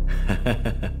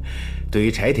对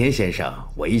于柴田先生，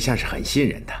我一向是很信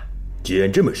任的。既然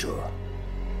这么说，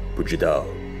不知道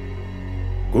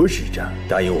郭师长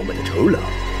答应我们的酬劳，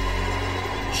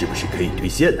是不是可以兑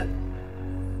现了？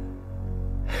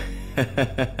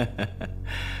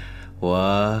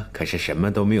我可是什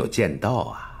么都没有见到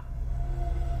啊。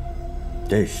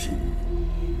但是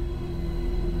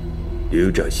刘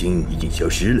兆星已经消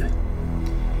失了。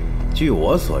据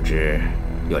我所知，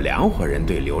有2伙人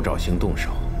对刘兆星动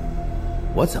手，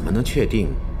我怎么能确定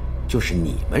就是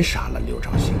你们杀了刘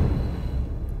兆星？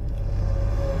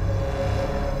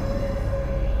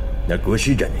那郭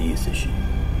师长的意思是，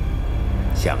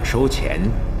想收钱，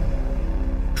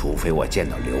除非我见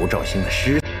到刘兆星的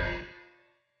尸体。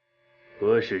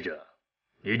郭师长，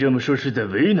你这么说是在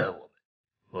为难我们。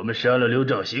我们杀了刘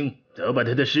兆星，早把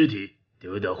他的尸体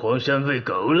丢到荒山喂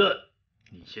狗了。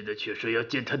你现在却说要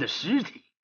见他的尸体。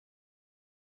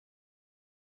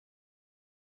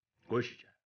郭师长，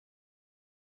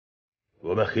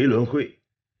我们黑轮会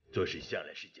做事向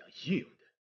来是讲信用的。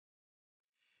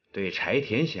对柴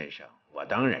田先生，我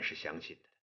当然是相信的。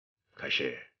可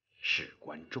是事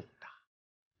关重大，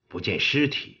不见尸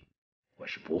体，我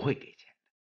是不会给钱的。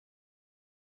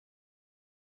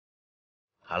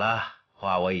好了，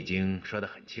话我已经说得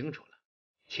很清楚了，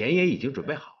钱也已经准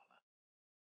备好了。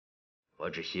我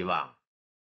只希望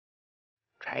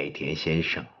柴田先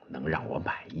生能让我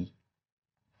满意。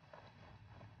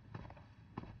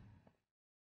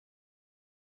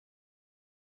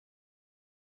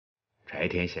柴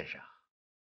田先生，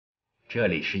这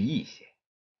里是义县，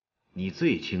你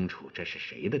最清楚这是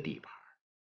谁的地盘。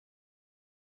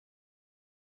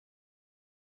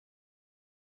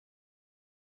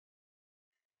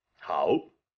好，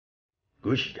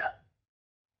郭市长，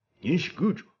您是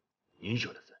雇主，您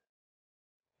说了算。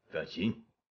放心，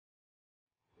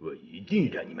我一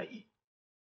定让你满意。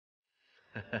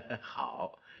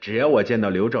好，只要我见到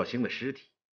刘兆星的尸体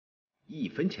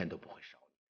，1分钱都不会少。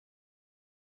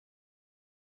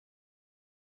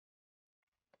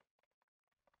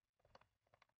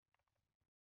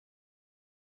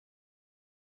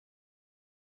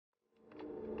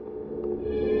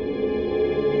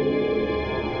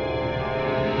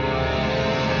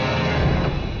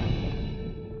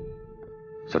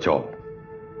社長、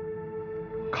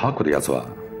過去のやつは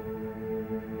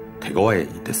手強い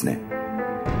ですね。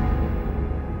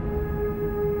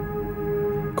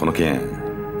この件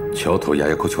ちょっとや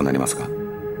やこしくなりますか？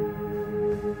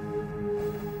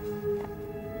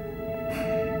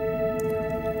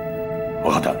分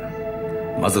かった。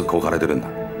まずここから出るんだ。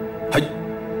はい。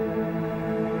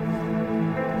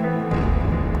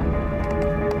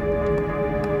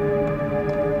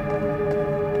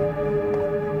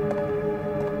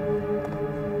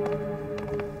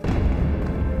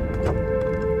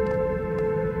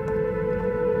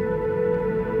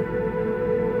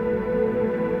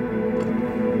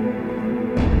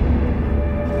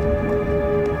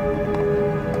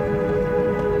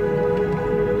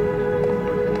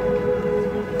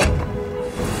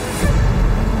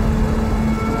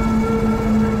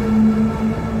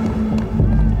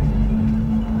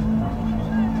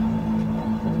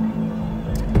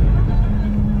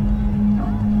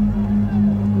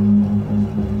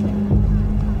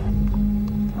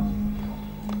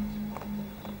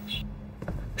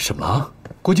什么？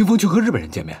郭京峰去和日本人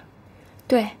见面？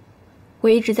对，我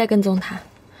一直在跟踪他，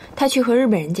他去和日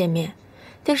本人见面，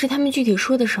但是他们具体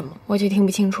说的什么，我就听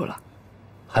不清楚了。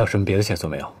还有什么别的线索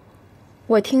没有？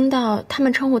我听到他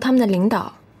们称呼他们的领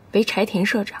导为柴田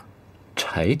社长。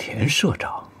柴田社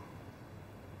长？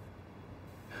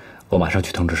我马上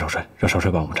去通知少帅，让少帅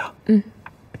帮我们查。嗯。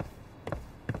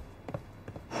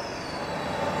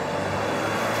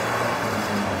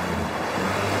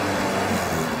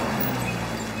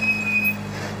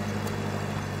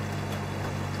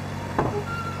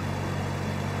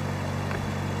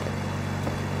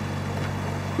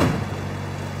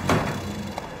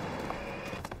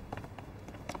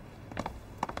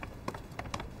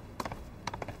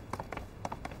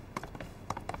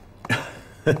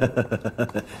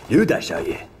刘大少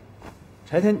爷，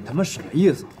柴田，你他妈什么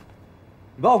意思？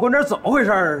你把我关这儿怎么回事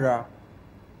啊？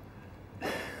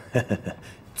这是？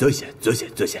坐下，坐下，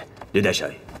坐下。刘大少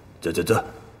爷，坐坐坐。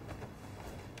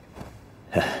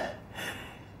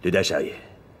刘大少爷，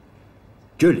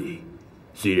这里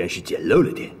虽然是简陋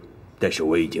了点，但是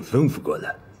我已经吩咐过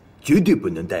了，绝对不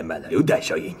能怠慢了刘大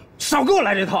少爷你。少给我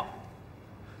来这套！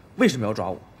为什么要抓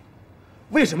我？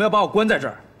为什么要把我关在这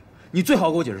儿？你最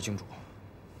好给我解释清楚。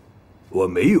我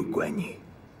没有关你，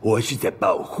我是在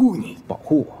保护你。保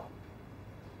护我？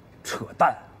扯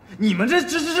淡！你们这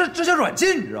叫软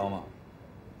禁，你知道吗？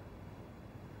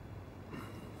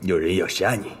有人要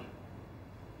杀你，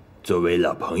作为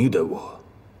老朋友的我，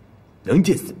能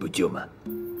见死不救吗？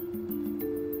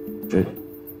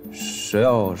谁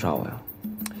要杀我呀？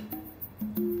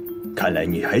看来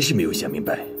你还是没有想明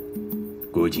白。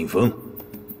郭京峰。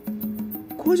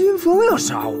郭京峰要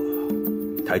杀我？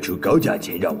他出高价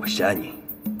钱让我杀你，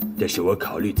但是我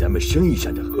考虑咱们生意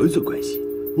上的合作关系，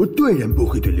我断然不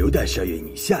会对刘大少爷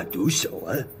你下毒手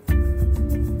啊，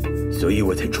所以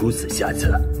我才出此下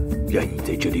策，让你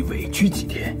在这里委屈几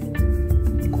天。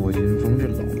郭京峰这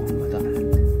老王八蛋，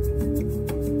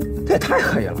他也太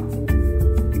黑了！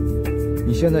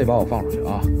你现在把我放出去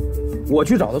啊，我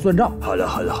去找他算账。好了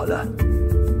好了好了，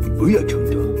不要冲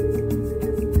动。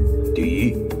第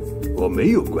一，我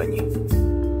没有关你。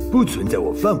不存在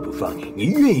我放不放你，你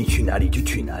愿意去哪里就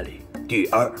去哪里。第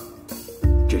二，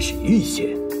这是义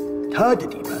县，他的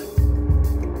地盘，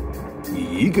你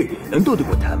一个人能斗得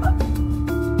过他吗？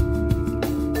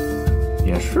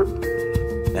也是。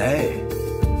哎，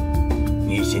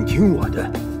你先听我的，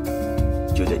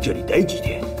就在这里待几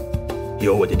天，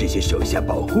有我的这些手下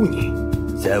保护你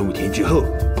，3、5天之后，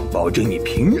保证你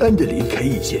平安的离开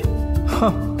义县。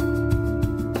哼，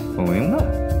我明白，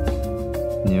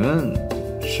你们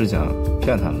是想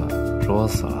骗他们说我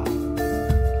死了，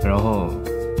然后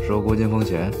收郭金峰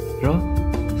钱是吧？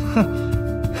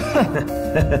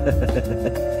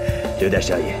刘大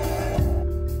少爷，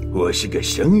我是个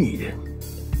生意人，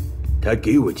他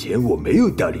给我钱，我没有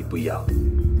道理不要。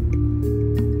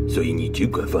所以你只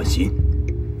管放心，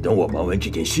等我忙完这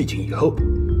件事情以后，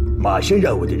马上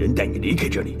让我的人带你离开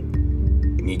这里。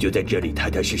你就在这里踏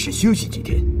踏实实休息几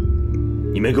天。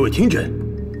你们给我听着，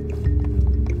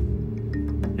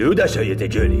刘大少爷在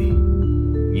这里，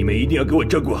你们一定要给我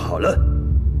照顾好了。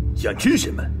想吃什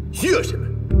么，需要什么，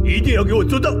一定要给我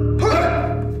做到。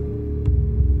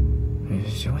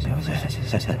行。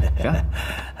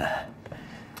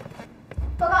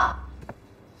报告，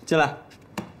进来。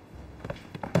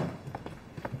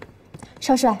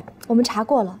少帅，我们查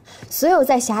过了，所有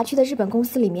在辖区的日本公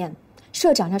司里面，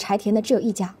社长叫柴田的只有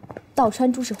一家，道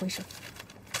川株式会社。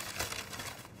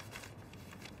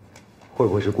会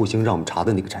不会是顾星让我们查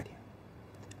的那个柴田？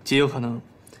极有可能。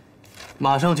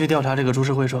马上去调查这个株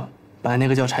式会社，把那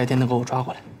个叫柴田的给我抓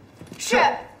过来。是。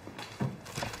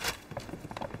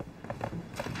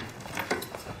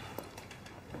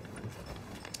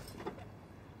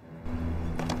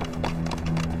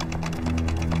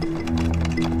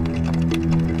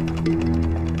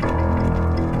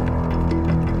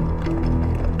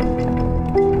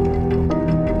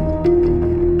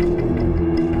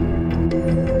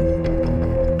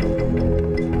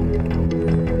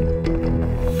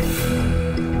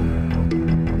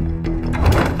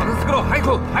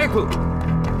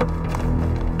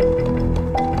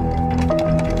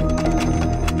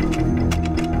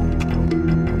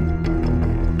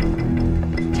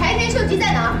柴田秀吉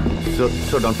在哪儿？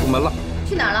社长出门了。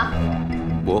去哪儿了？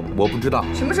我不知道。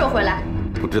什么时候回来？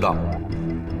不知道。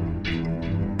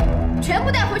全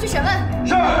部带回去审问。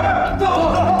是。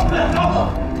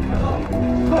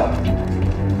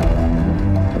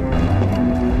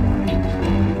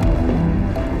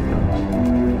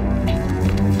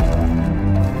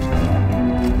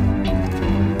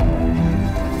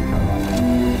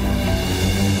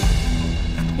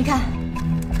你看，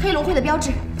黑龙会的标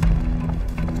志。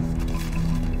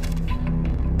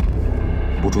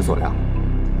不出所料，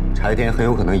柴田很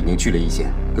有可能已经去了一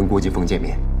线，跟郭金峰见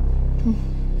面。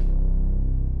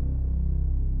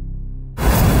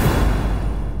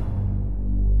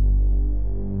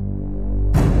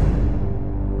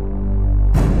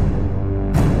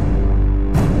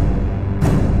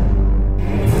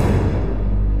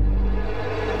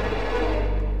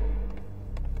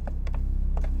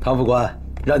汤副官，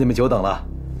让你们久等了。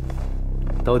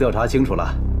都调查清楚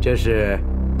了，这是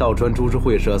道川株式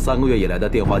会社3个月以来的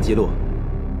电话记录。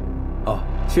哦，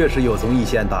确实有从一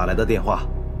线打来的电话。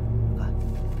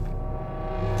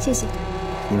谢谢。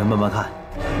你们慢慢看。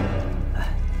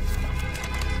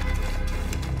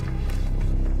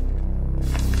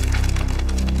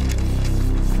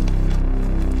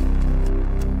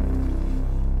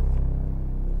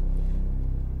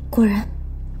果然。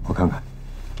我看看。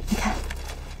你看。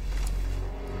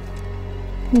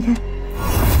你看。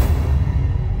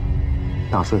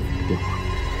大帅府的电话，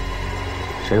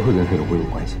谁会跟黑龙会有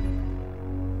关系？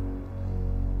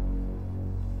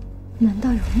难道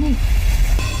有内鬼？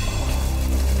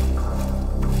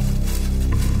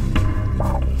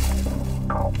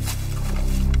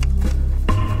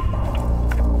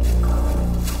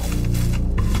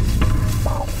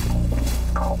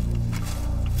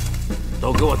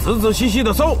都给我仔仔细细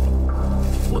的搜，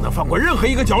不能放过任何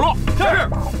一个角落。是。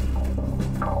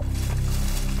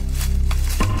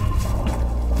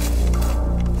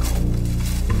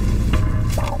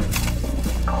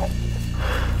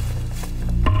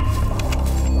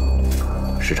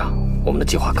师长，我们的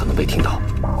计划可能被听到，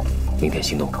明天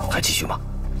行动还继续吗？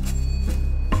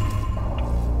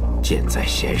箭在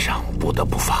弦上，不得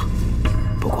不发。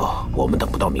不过我们等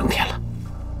不到明天了，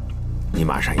你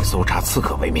马上以搜查刺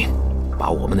客为名，把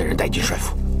我们的人带进帅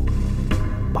府，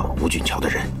把吴俊桥的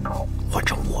人换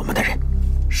成我们的人。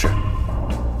是。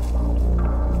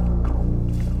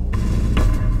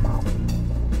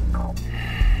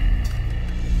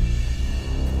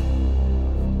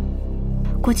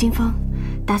郭金峰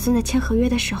打算在签合约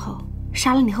的时候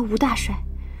杀了你和吴大帅，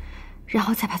然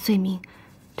后再把罪名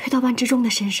推到万志忠的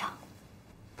身上。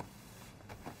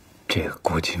这个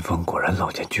郭金峰果然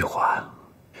老奸巨猾啊！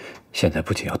现在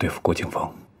不仅要对付郭金峰，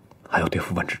还要对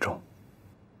付万志忠。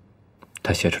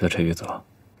他挟持了陈玉泽，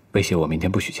威胁我明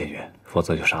天不许签约，否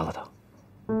则就杀了他。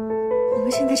我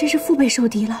们现在真是腹背受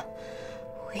敌了，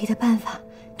唯一的办法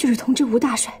就是通知吴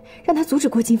大帅，让他阻止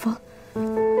郭金峰，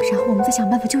然后我们再想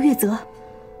办法救月泽。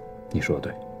你说的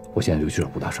对，我现在就去找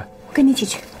吴大帅。我跟你一起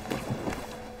去。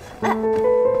哎，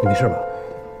你没事吧？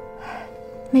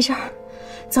没事儿，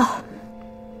走。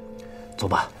走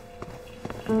吧。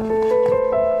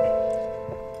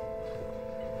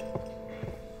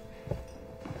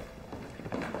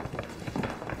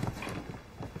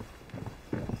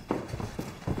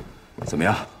怎么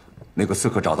样？那个刺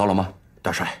客找到了吗？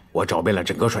大帅，我找遍了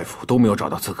整个帅府，都没有找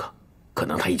到刺客，可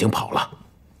能他已经跑了。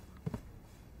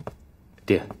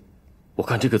爹，我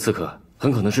看这个刺客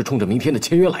很可能是冲着明天的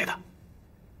签约来的。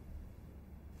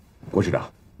郭师长，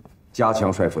加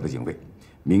强帅府的警卫，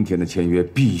明天的签约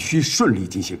必须顺利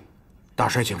进行。大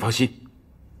帅，请放心，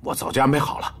我早就安排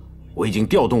好了，我已经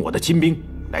调动我的亲兵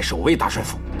来守卫大帅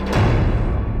府。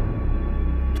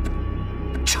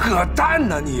扯淡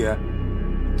呢你！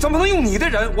怎么能用你的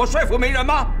人？我帅府没人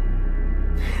吗？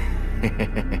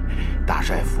大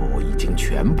帅府已经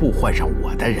全部换上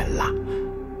我的人了。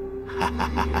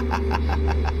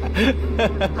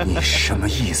你什么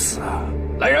意思啊？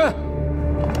来人！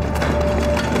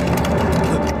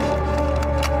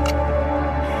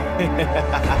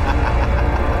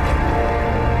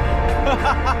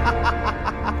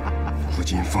郭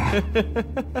金凤，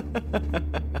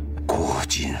郭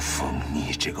金凤，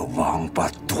你这个王八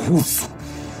犊子！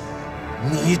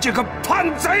你这个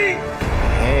叛贼！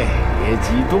哎，别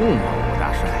激动嘛，吴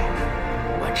大帅，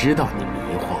我知道你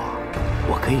迷惑，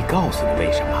我可以告诉你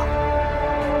为什么。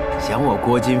想我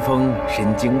郭金凤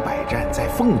身经百战，在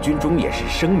奉军中也是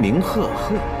声名赫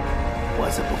赫，我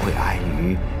怎么会安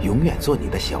于永远做你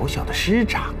的小小的师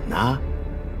长呢？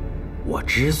我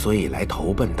之所以来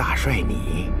投奔大帅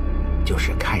你，就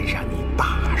是看上你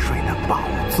大帅的宝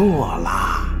座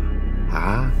啦，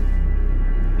啊！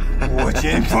郭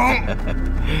金凤，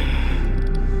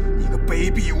你个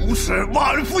卑鄙无耻、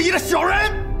忘恩负义的小人！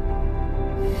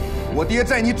我爹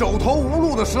在你走投无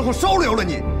路的时候收留了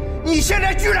你，你现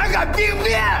在居然敢兵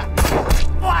变！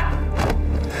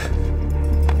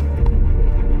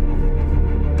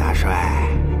大帅，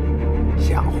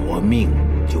想活命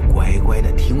就乖乖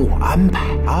的听我安排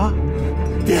啊！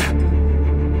爹，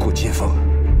郭金凤，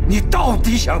你到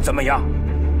底想怎么样？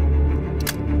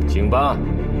请吧，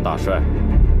大帅。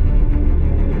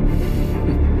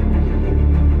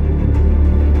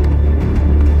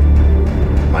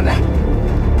慢点。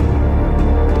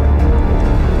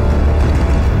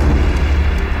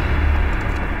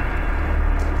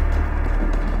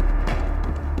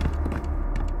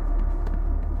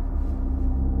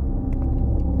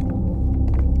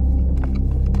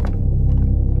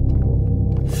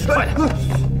快点，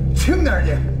轻点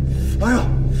你！哎呦，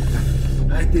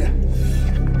哎爹。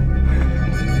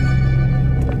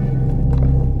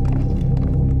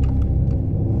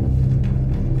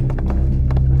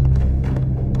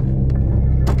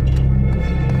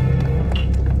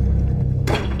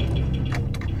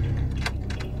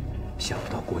想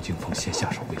不到郭京峰先下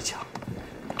手为强，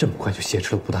这么快就挟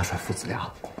持了吴大帅父子俩。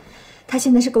他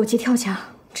现在是狗急跳墙，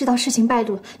知道事情败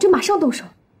露了就马上动手。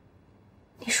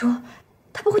你说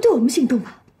他不会对我们行动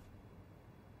吧？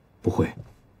不会，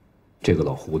这个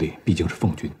老狐狸毕竟是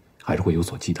奉军，还是会有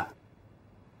所忌惮。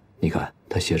你看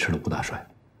他挟持了吴大帅，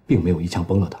并没有一枪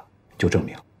崩了他，就证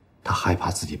明他害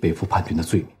怕自己背负叛军的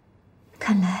罪名。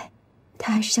看来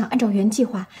他还是想按照原计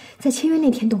划，在签约那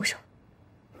天动手，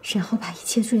然后把一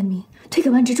切罪名推给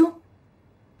万志忠，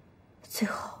最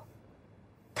后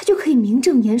他就可以名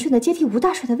正言顺地接替吴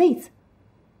大帅的位子。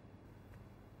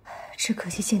只可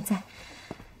惜现在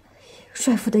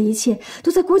帅府的一切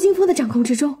都在郭京峰的掌控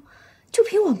之中，就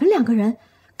凭我们两个人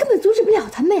根本阻止不了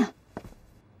他们呀。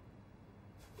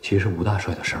其实吴大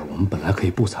帅的事儿我们本来可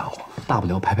以不掺和，大不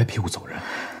了拍拍屁股走人，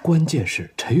关键是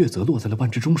陈月则落在了万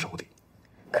志忠手里。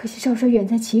可惜少帅远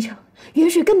在岐城，远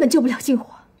水根本救不了近火。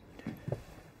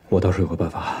我倒是有个办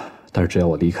法，但是只要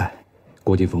我离开，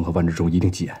郭京峰和万志忠一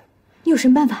定急眼。你有什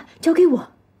么办法交给我？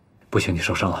不行，你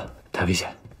受伤了，太危险。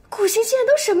古行，现在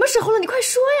都什么时候了，你快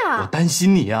说呀！我担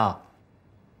心你呀。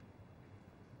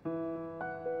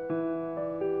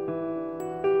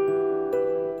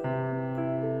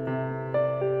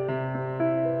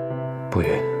不云，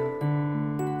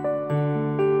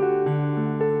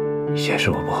也是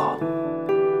我不好，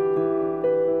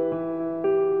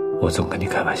我总跟你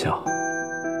开玩笑。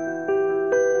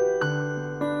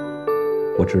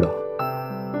我知道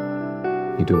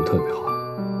你对我特别好，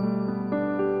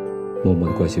默默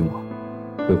的关心我，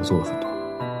为我做了很多，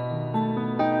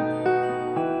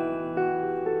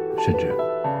甚至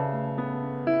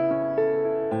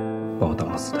帮我挡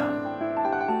了子弹。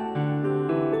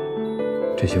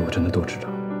这些我真的都知道。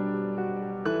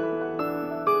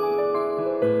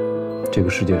这个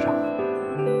世界上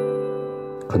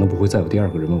可能不会再有第二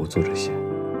个人为我做这些。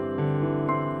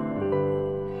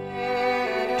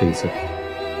这一次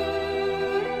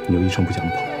你又一声不响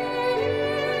的跑了，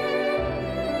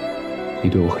你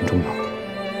对我很重要，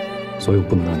所以我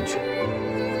不能让你去。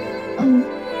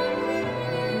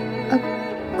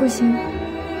顾星，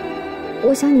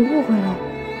我想你误会了，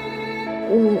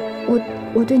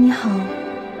我对你好，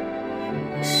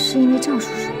是因为赵叔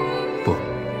叔。不。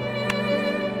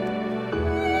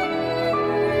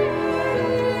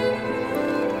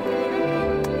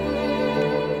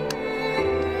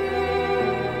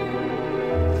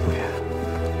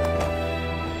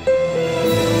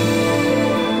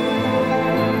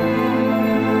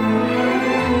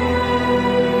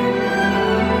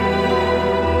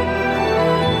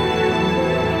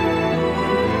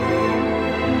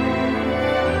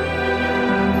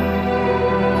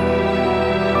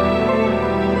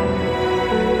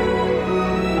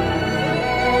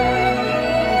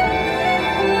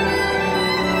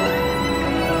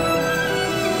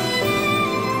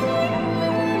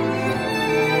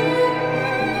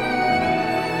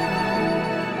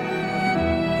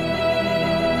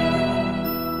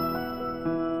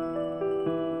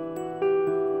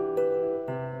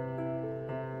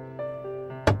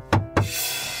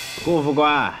顾副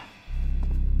官，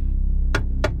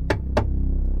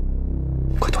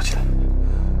快躲起来！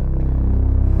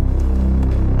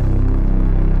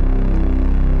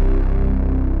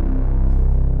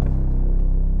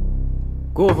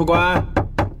顾副官，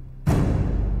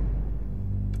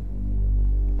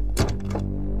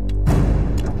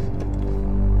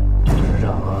师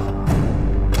长啊，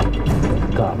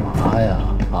干嘛呀？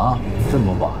啊，这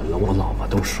么晚了，我老婆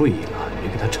都睡了，你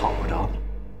别给她吵着。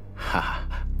哈哈。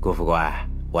顾副官，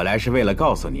我来是为了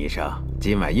告诉你一声，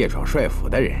今晚夜闯帅府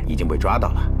的人已经被抓到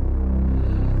了。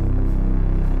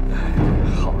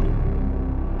好，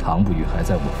唐不语还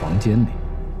在我房间里，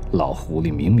老狐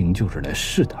狸明明就是来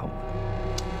试探我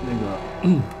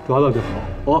的。抓到就好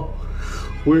啊，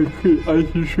我也可以安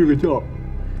心睡个觉。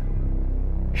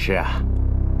是啊，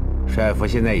帅府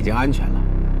现在已经安全了，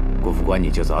顾副官你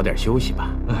就早点休息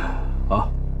吧。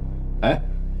好，哎。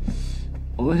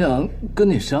我想跟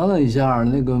你商量一下，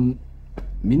那个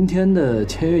明天的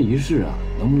签约仪式啊，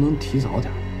能不能提早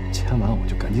点？签完我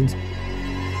就赶紧走。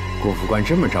顾副官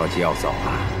这么着急要走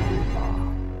啊？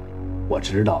我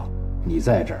知道你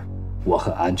在这儿，我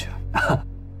很安全。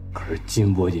可是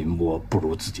金窝银窝不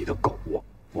如自己的狗窝，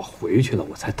我回去了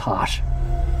我才踏实。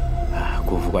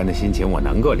顾副官的心情我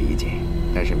能够理解，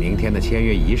但是明天的签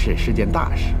约仪式是件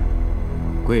大事，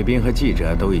贵宾和记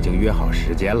者都已经约好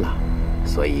时间了。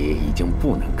所以已经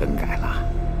不能更改了。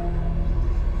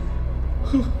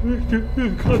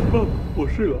看着办吧，我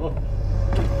睡了啊。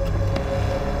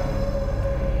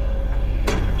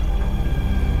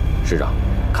师长，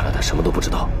看来他什么都不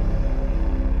知道。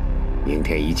明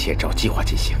天一切照计划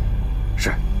进行。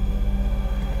是。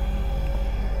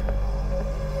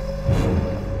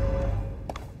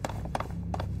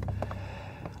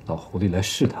老狐狸来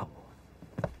试探我，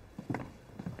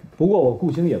不过我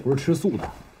顾星也不是吃素的。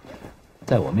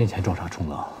在我面前装傻充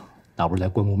愣，那不是在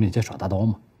关公面前耍大刀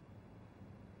吗？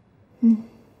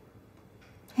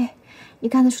哎，你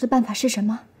看得出的办法是什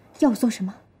么？要我做什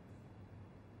么？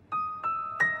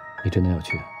你真的要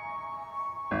去？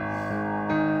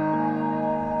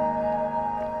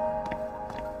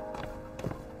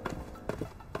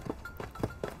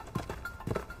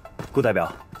顾代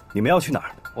表，你们要去哪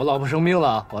儿？我老婆生病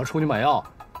了，我要出去买药。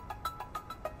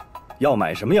要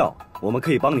买什么药？我们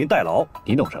可以帮您代劳。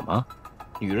你懂什么？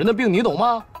女人的病你懂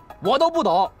吗？我都不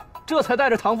懂，这才带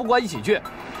着唐副官一起去。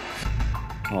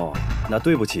哦，那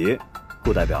对不起，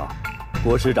顾代表，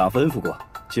郭师长吩咐过，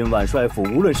今晚帅府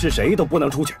无论是谁都不能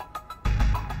出去。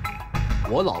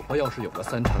我老婆要是有个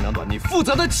3长2短，你负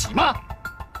责得起吗？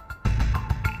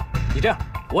你这样，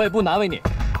我也不难为你，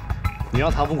你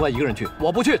让唐副官一个人去，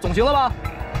我不去，总行了吧？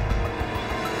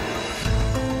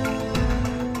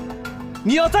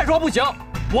你要再说不行，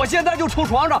我现在就冲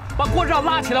床上把郭师长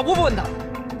拉起来，我问他，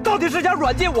到底是想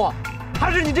软禁我，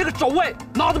还是你这个守卫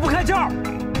脑子不开窍？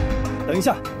等一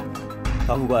下，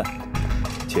唐副官，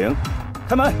请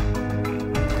开门。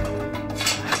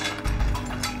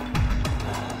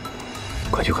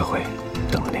快去快回，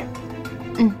等着你。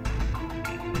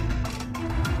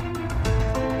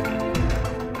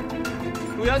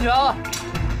注意安全啊！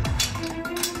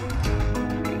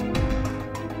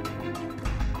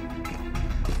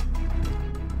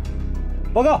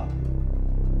报告。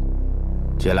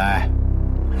进来。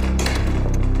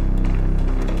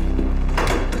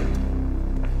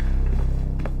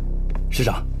师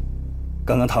长，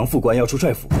刚刚唐副官要出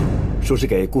帅府，说是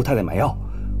给顾太太买药，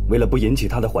为了不引起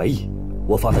她的怀疑，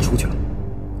我放她出去了。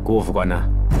顾副官呢？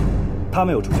他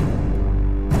没有出去。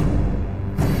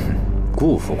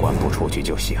顾副官不出去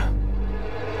就行，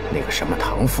那个什么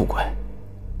唐副官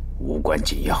无关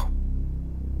紧要。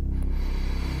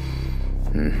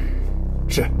嗯，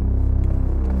是。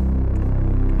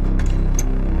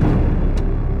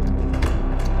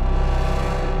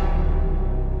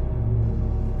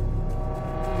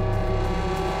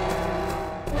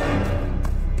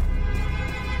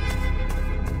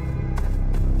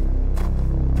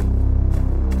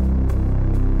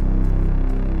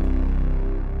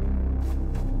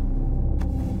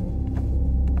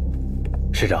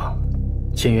师长，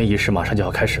签约仪式马上就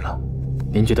要开始了，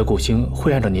您觉得顾星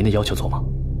会按照您的要求做吗？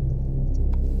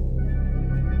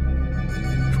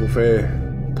除非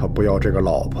他不要这个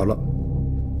老婆了。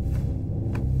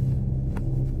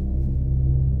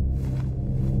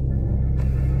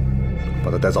把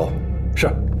他带走。是。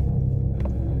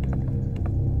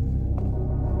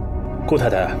顾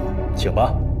太太，请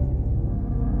吧。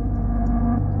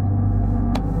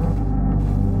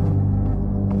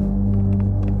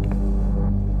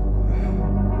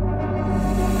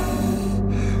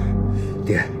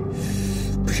爹，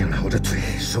不行了，我这腿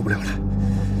受不了了。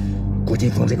郭金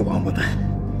峰这个王八蛋，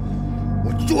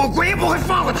我做鬼也不会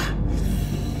放过他。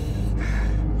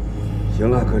行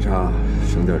了，科长，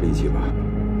省点力气吧。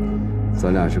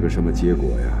咱俩是个什么结果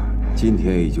呀？今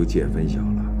天也就见分晓了。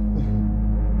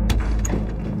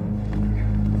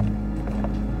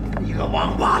你个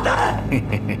王八蛋！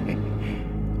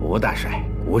吴大帅、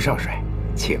吴少帅，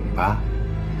请吧。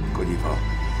郭金峰，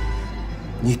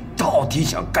你到底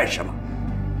想干什么？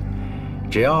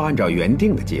只要按照原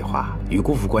定的计划与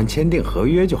顾副官签订合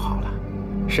约就好了，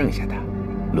剩下的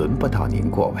轮不到您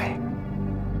过问。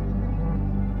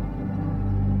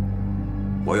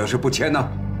我要是不签呢？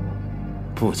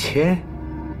不签？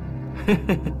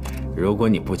如果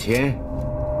你不签，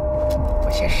我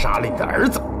先杀了你的儿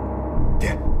子。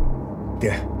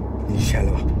爹，你就签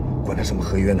了吧，管他什么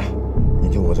合约呢？你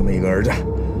就我这么一个儿子，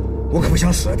我可不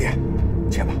想死啊！爹，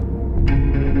签吧。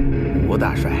吴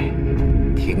大帅，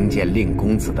听见令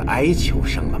公子的哀求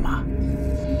声了吗？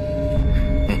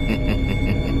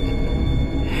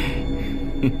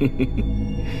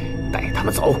带他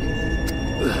们走。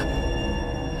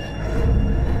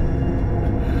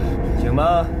请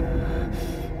吧。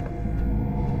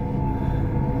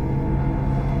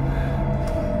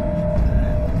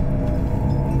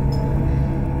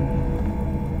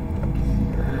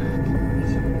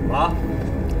啊！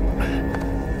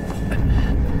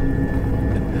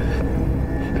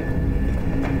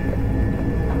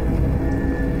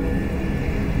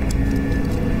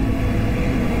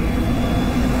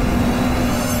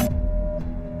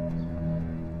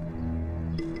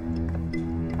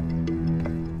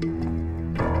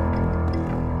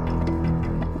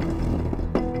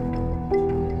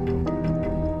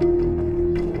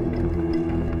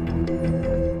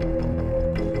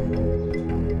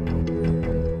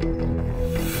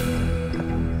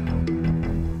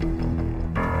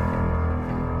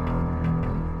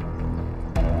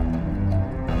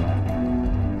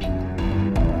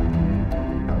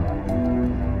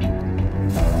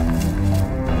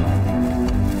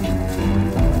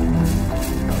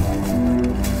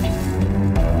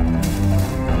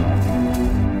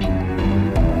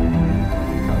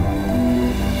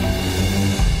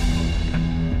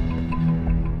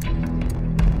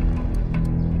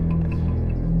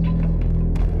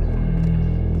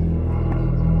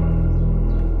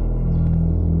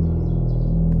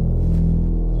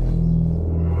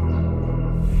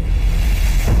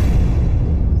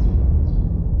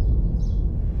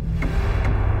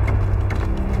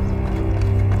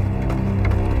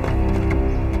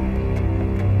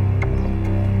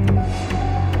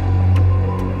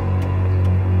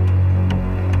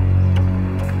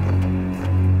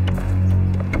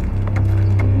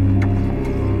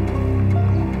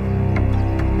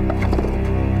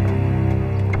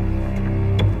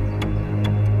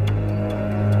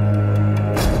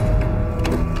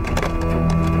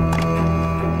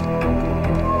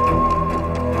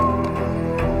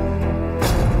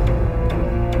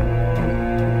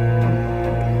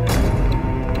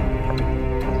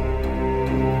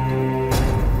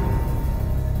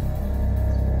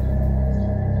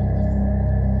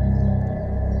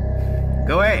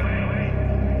各位，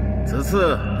此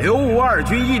次刘吴二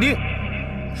军议定，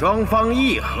双方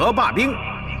议和罢兵，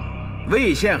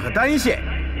魏县和丹县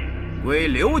归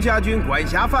刘家军管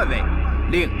辖范围，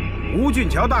令吴俊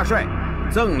桥大帅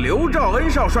赠刘兆恩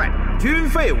少帅军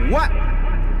费5万。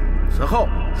此后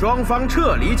双方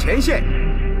撤离前线，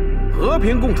和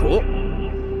平共处。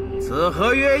此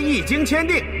合约一经签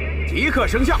订，即刻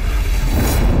生效。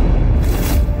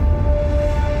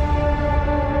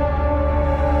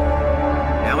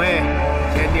两位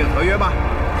签订合约吧。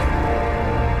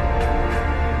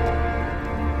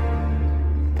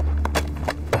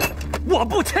我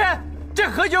不签，这这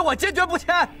合约我坚决不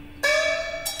签。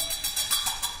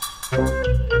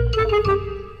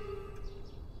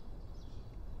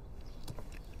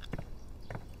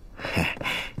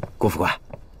郭副官，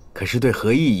可是对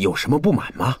何意有什么不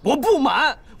满吗？我不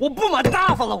满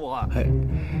大发了我。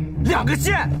2个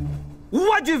县，5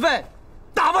万军费，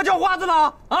打发叫花子了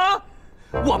啊！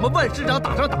我们万师长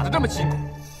打仗打得这么辛苦，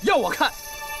要我看，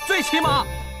最起码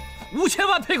5000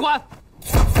万赔款。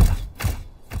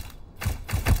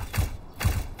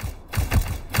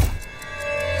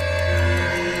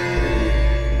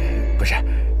不是，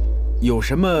有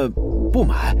什么不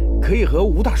满可以和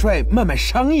吴大帅慢慢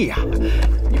商议呀。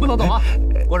你不能走啊，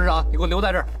郭师长，你给我留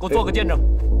在这儿，给我做个见证。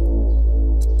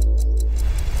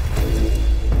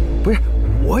不是，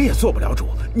我也做不了主，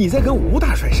你在跟吴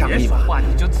大帅商议吧。别说话，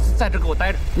你就在这给我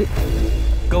待着。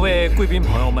各位贵宾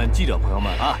朋友们、记者朋友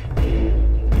们啊，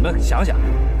你们想想，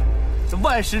这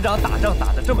万师长打仗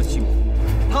打得这么辛苦，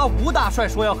他吴大帅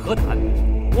说要和谈，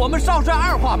我们少帅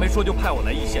2话没说就派我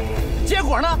来1线，结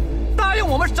果呢，答应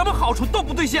我们什么好处都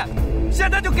不兑现，现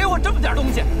在就给我这么点东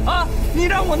西啊！你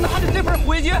让我拿着这份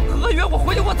合约，我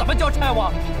回去我怎么交差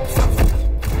我？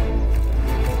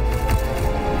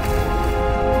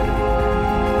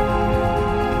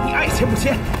签不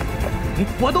签？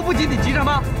我都不急，你急什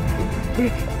么？不是，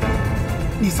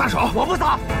你撒手！我不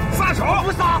撒，撒手！我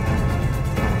不撒！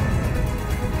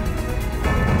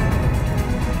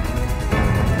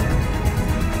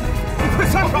你快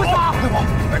撒手！不撒！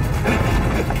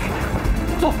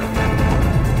走。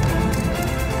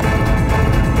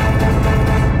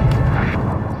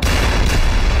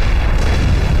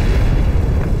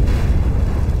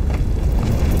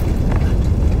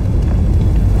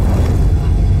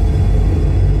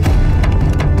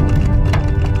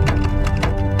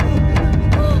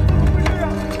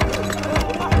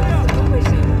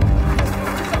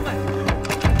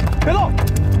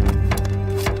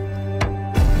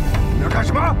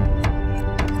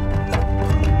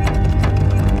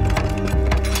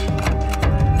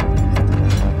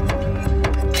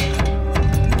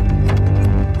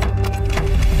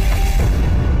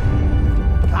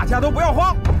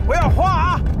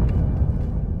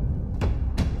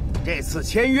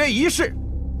签约仪式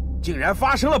竟然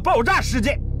发生了爆炸事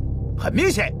件，很明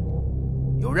显，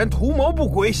有人图谋不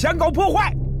轨，想搞破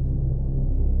坏。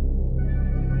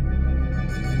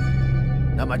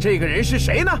那么这个人是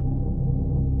谁呢？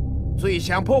最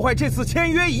想破坏这次签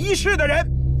约仪式的人，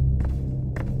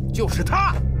就是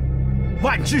他，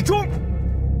万志忠。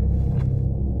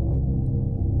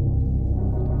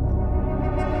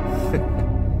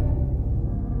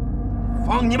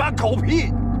放你妈狗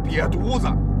屁，瘪犊子！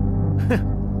哼，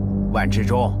万志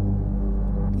忠，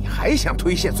你还想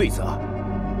推卸罪责？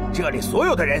这里所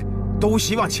有的人都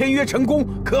希望签约成功，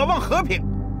渴望和平，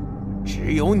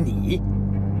只有你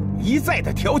一再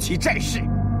的挑起战事，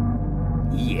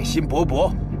你野心勃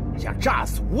勃，想炸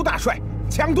死吴大帅，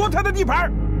抢夺他的地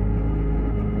盘。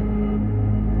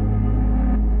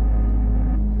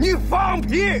你放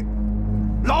屁！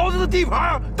老子的地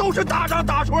盘都是打仗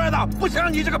打出来的，不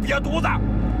像你这个瘪犊子。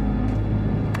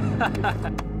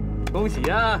恭喜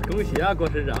呀，恭喜呀，郭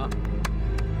师长！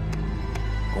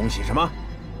恭喜什么？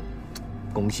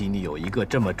恭喜你有一个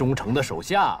这么忠诚的手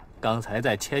下，刚才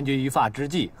在千钧一发之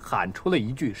际喊出了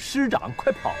一句“师长，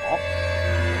快跑”。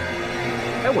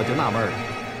哎，我就纳闷了，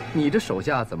你这手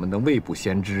下怎么能未卜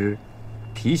先知，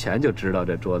提前就知道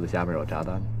这桌子下面有炸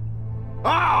弹？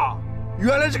啊！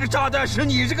原来这个炸弹是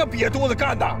你这个瘪犊子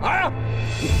干的啊！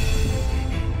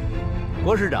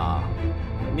郭师长，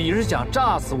你是想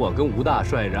炸死我跟吴大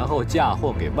帅，然后嫁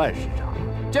祸给万师长，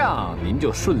这样您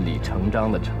就顺理成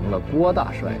章的成了郭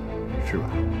大帅，是吧？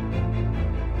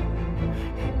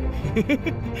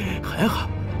很好，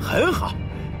很好。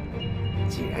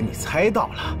既然你猜到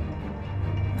了，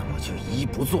那我就一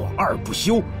不做二不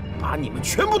休，把你们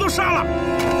全部都杀了。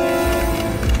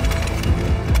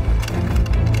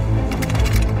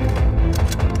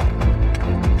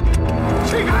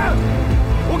谁敢？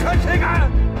我看谁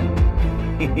敢！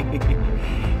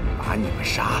把你们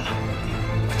杀了，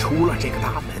我出了这个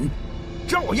大门，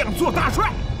照样做大帅。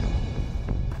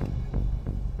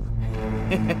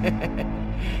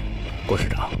郭师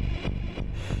长，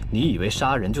你以为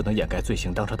杀人就能掩盖罪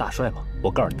行，当上大帅吗？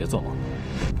我告诉你别做梦，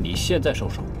你现在收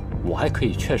手，我还可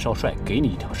以劝少帅给你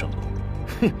一条生路。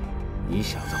哼，你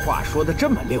小子话说的这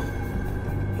么溜，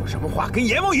有什么话跟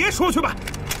阎王爷说去吧。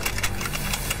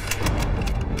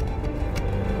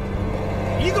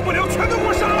一个不留，全都给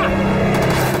我杀了！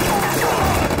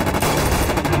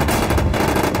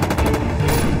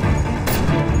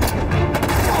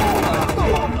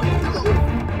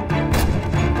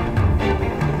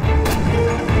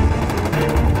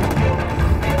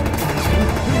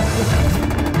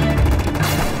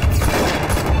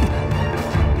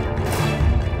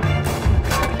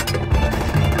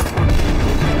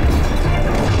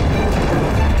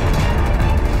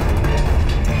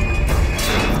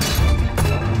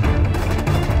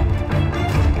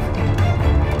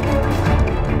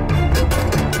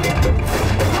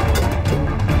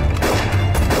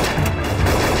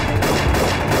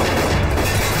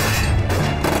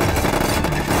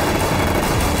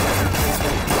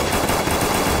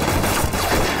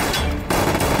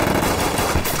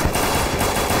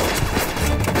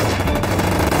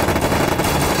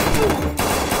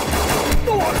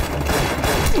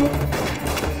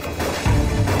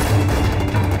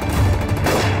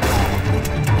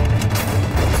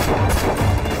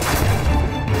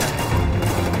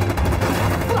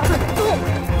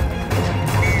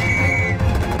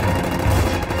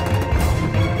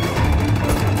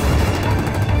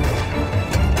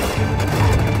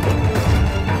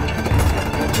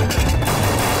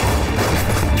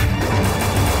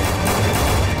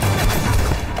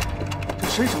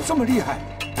身手这么厉害，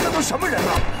这都什么人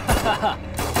啊？哈哈，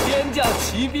天降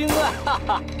奇兵啊！哈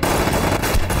哈。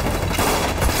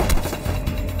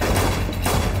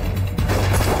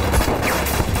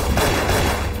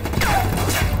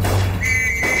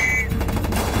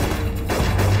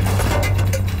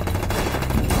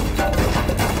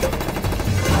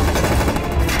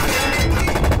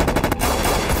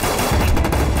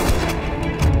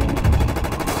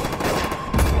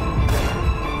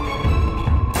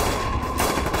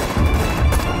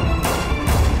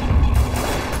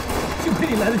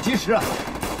及时啊！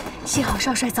幸好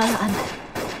少帅早有安排。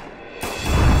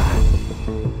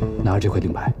拿着这块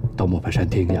令牌到磨盘山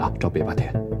天涯找北霸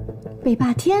天。北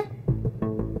霸天？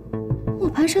磨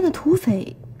盘山的土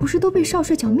匪不是都被少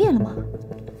帅剿灭了吗？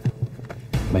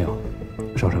没有，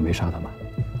少帅没杀他们，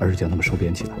而是将他们收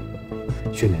编起来，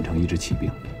训练成一支骑兵。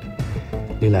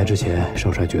临来之前，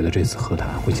少帅觉得这次和谈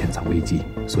会潜藏危机，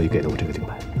所以给了我这个令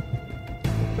牌。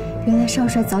原来少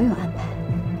帅早有安排。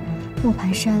磨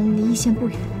盘山离义县不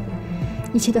远，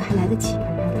一切都还来得及。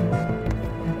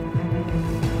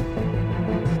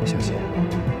小谢，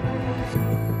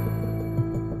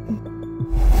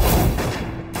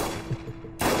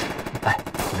哎，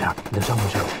怎么样？你的伤没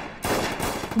事吧？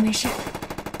我没事。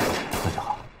那就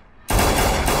好。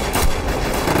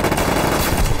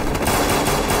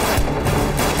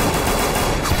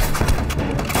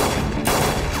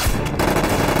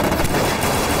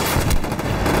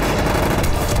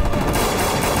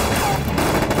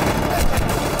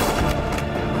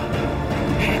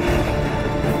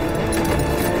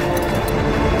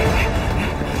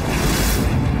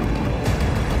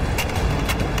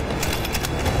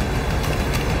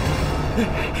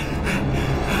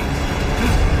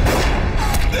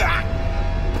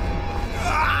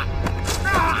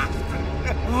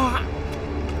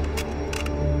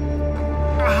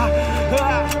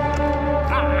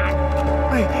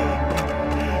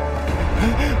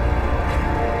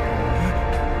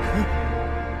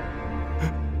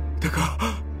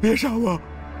别杀我！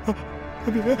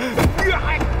别！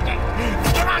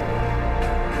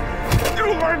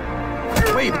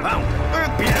背叛我！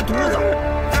别犊子！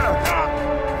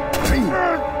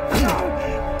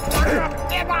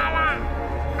别打了！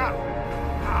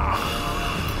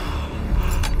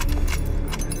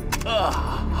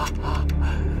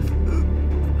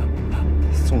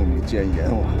送你见阎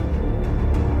王！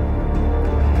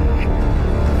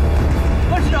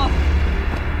万市长，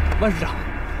万市长，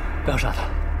不要杀他！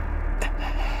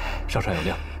少帅有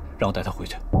令，让我带他回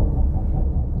去。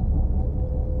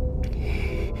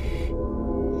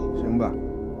行吧，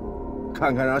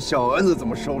看看让小恩子怎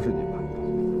么收拾你吧。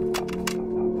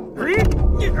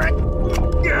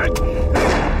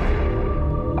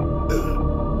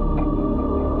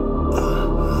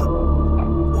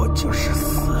我就是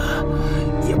死，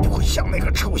也不会像那个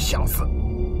臭小子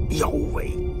腰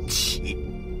围起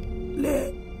来。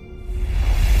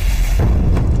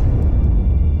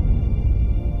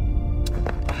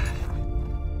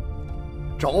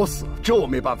找死，这我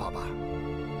没办法吧？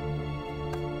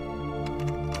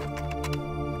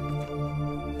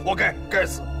活该，该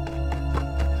死！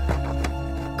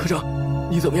科长，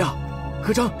你怎么样？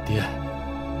科长，爹，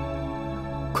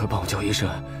快帮我叫医生，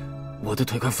我的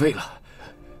腿快废了。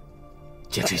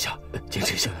坚持一下，坚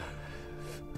持一下。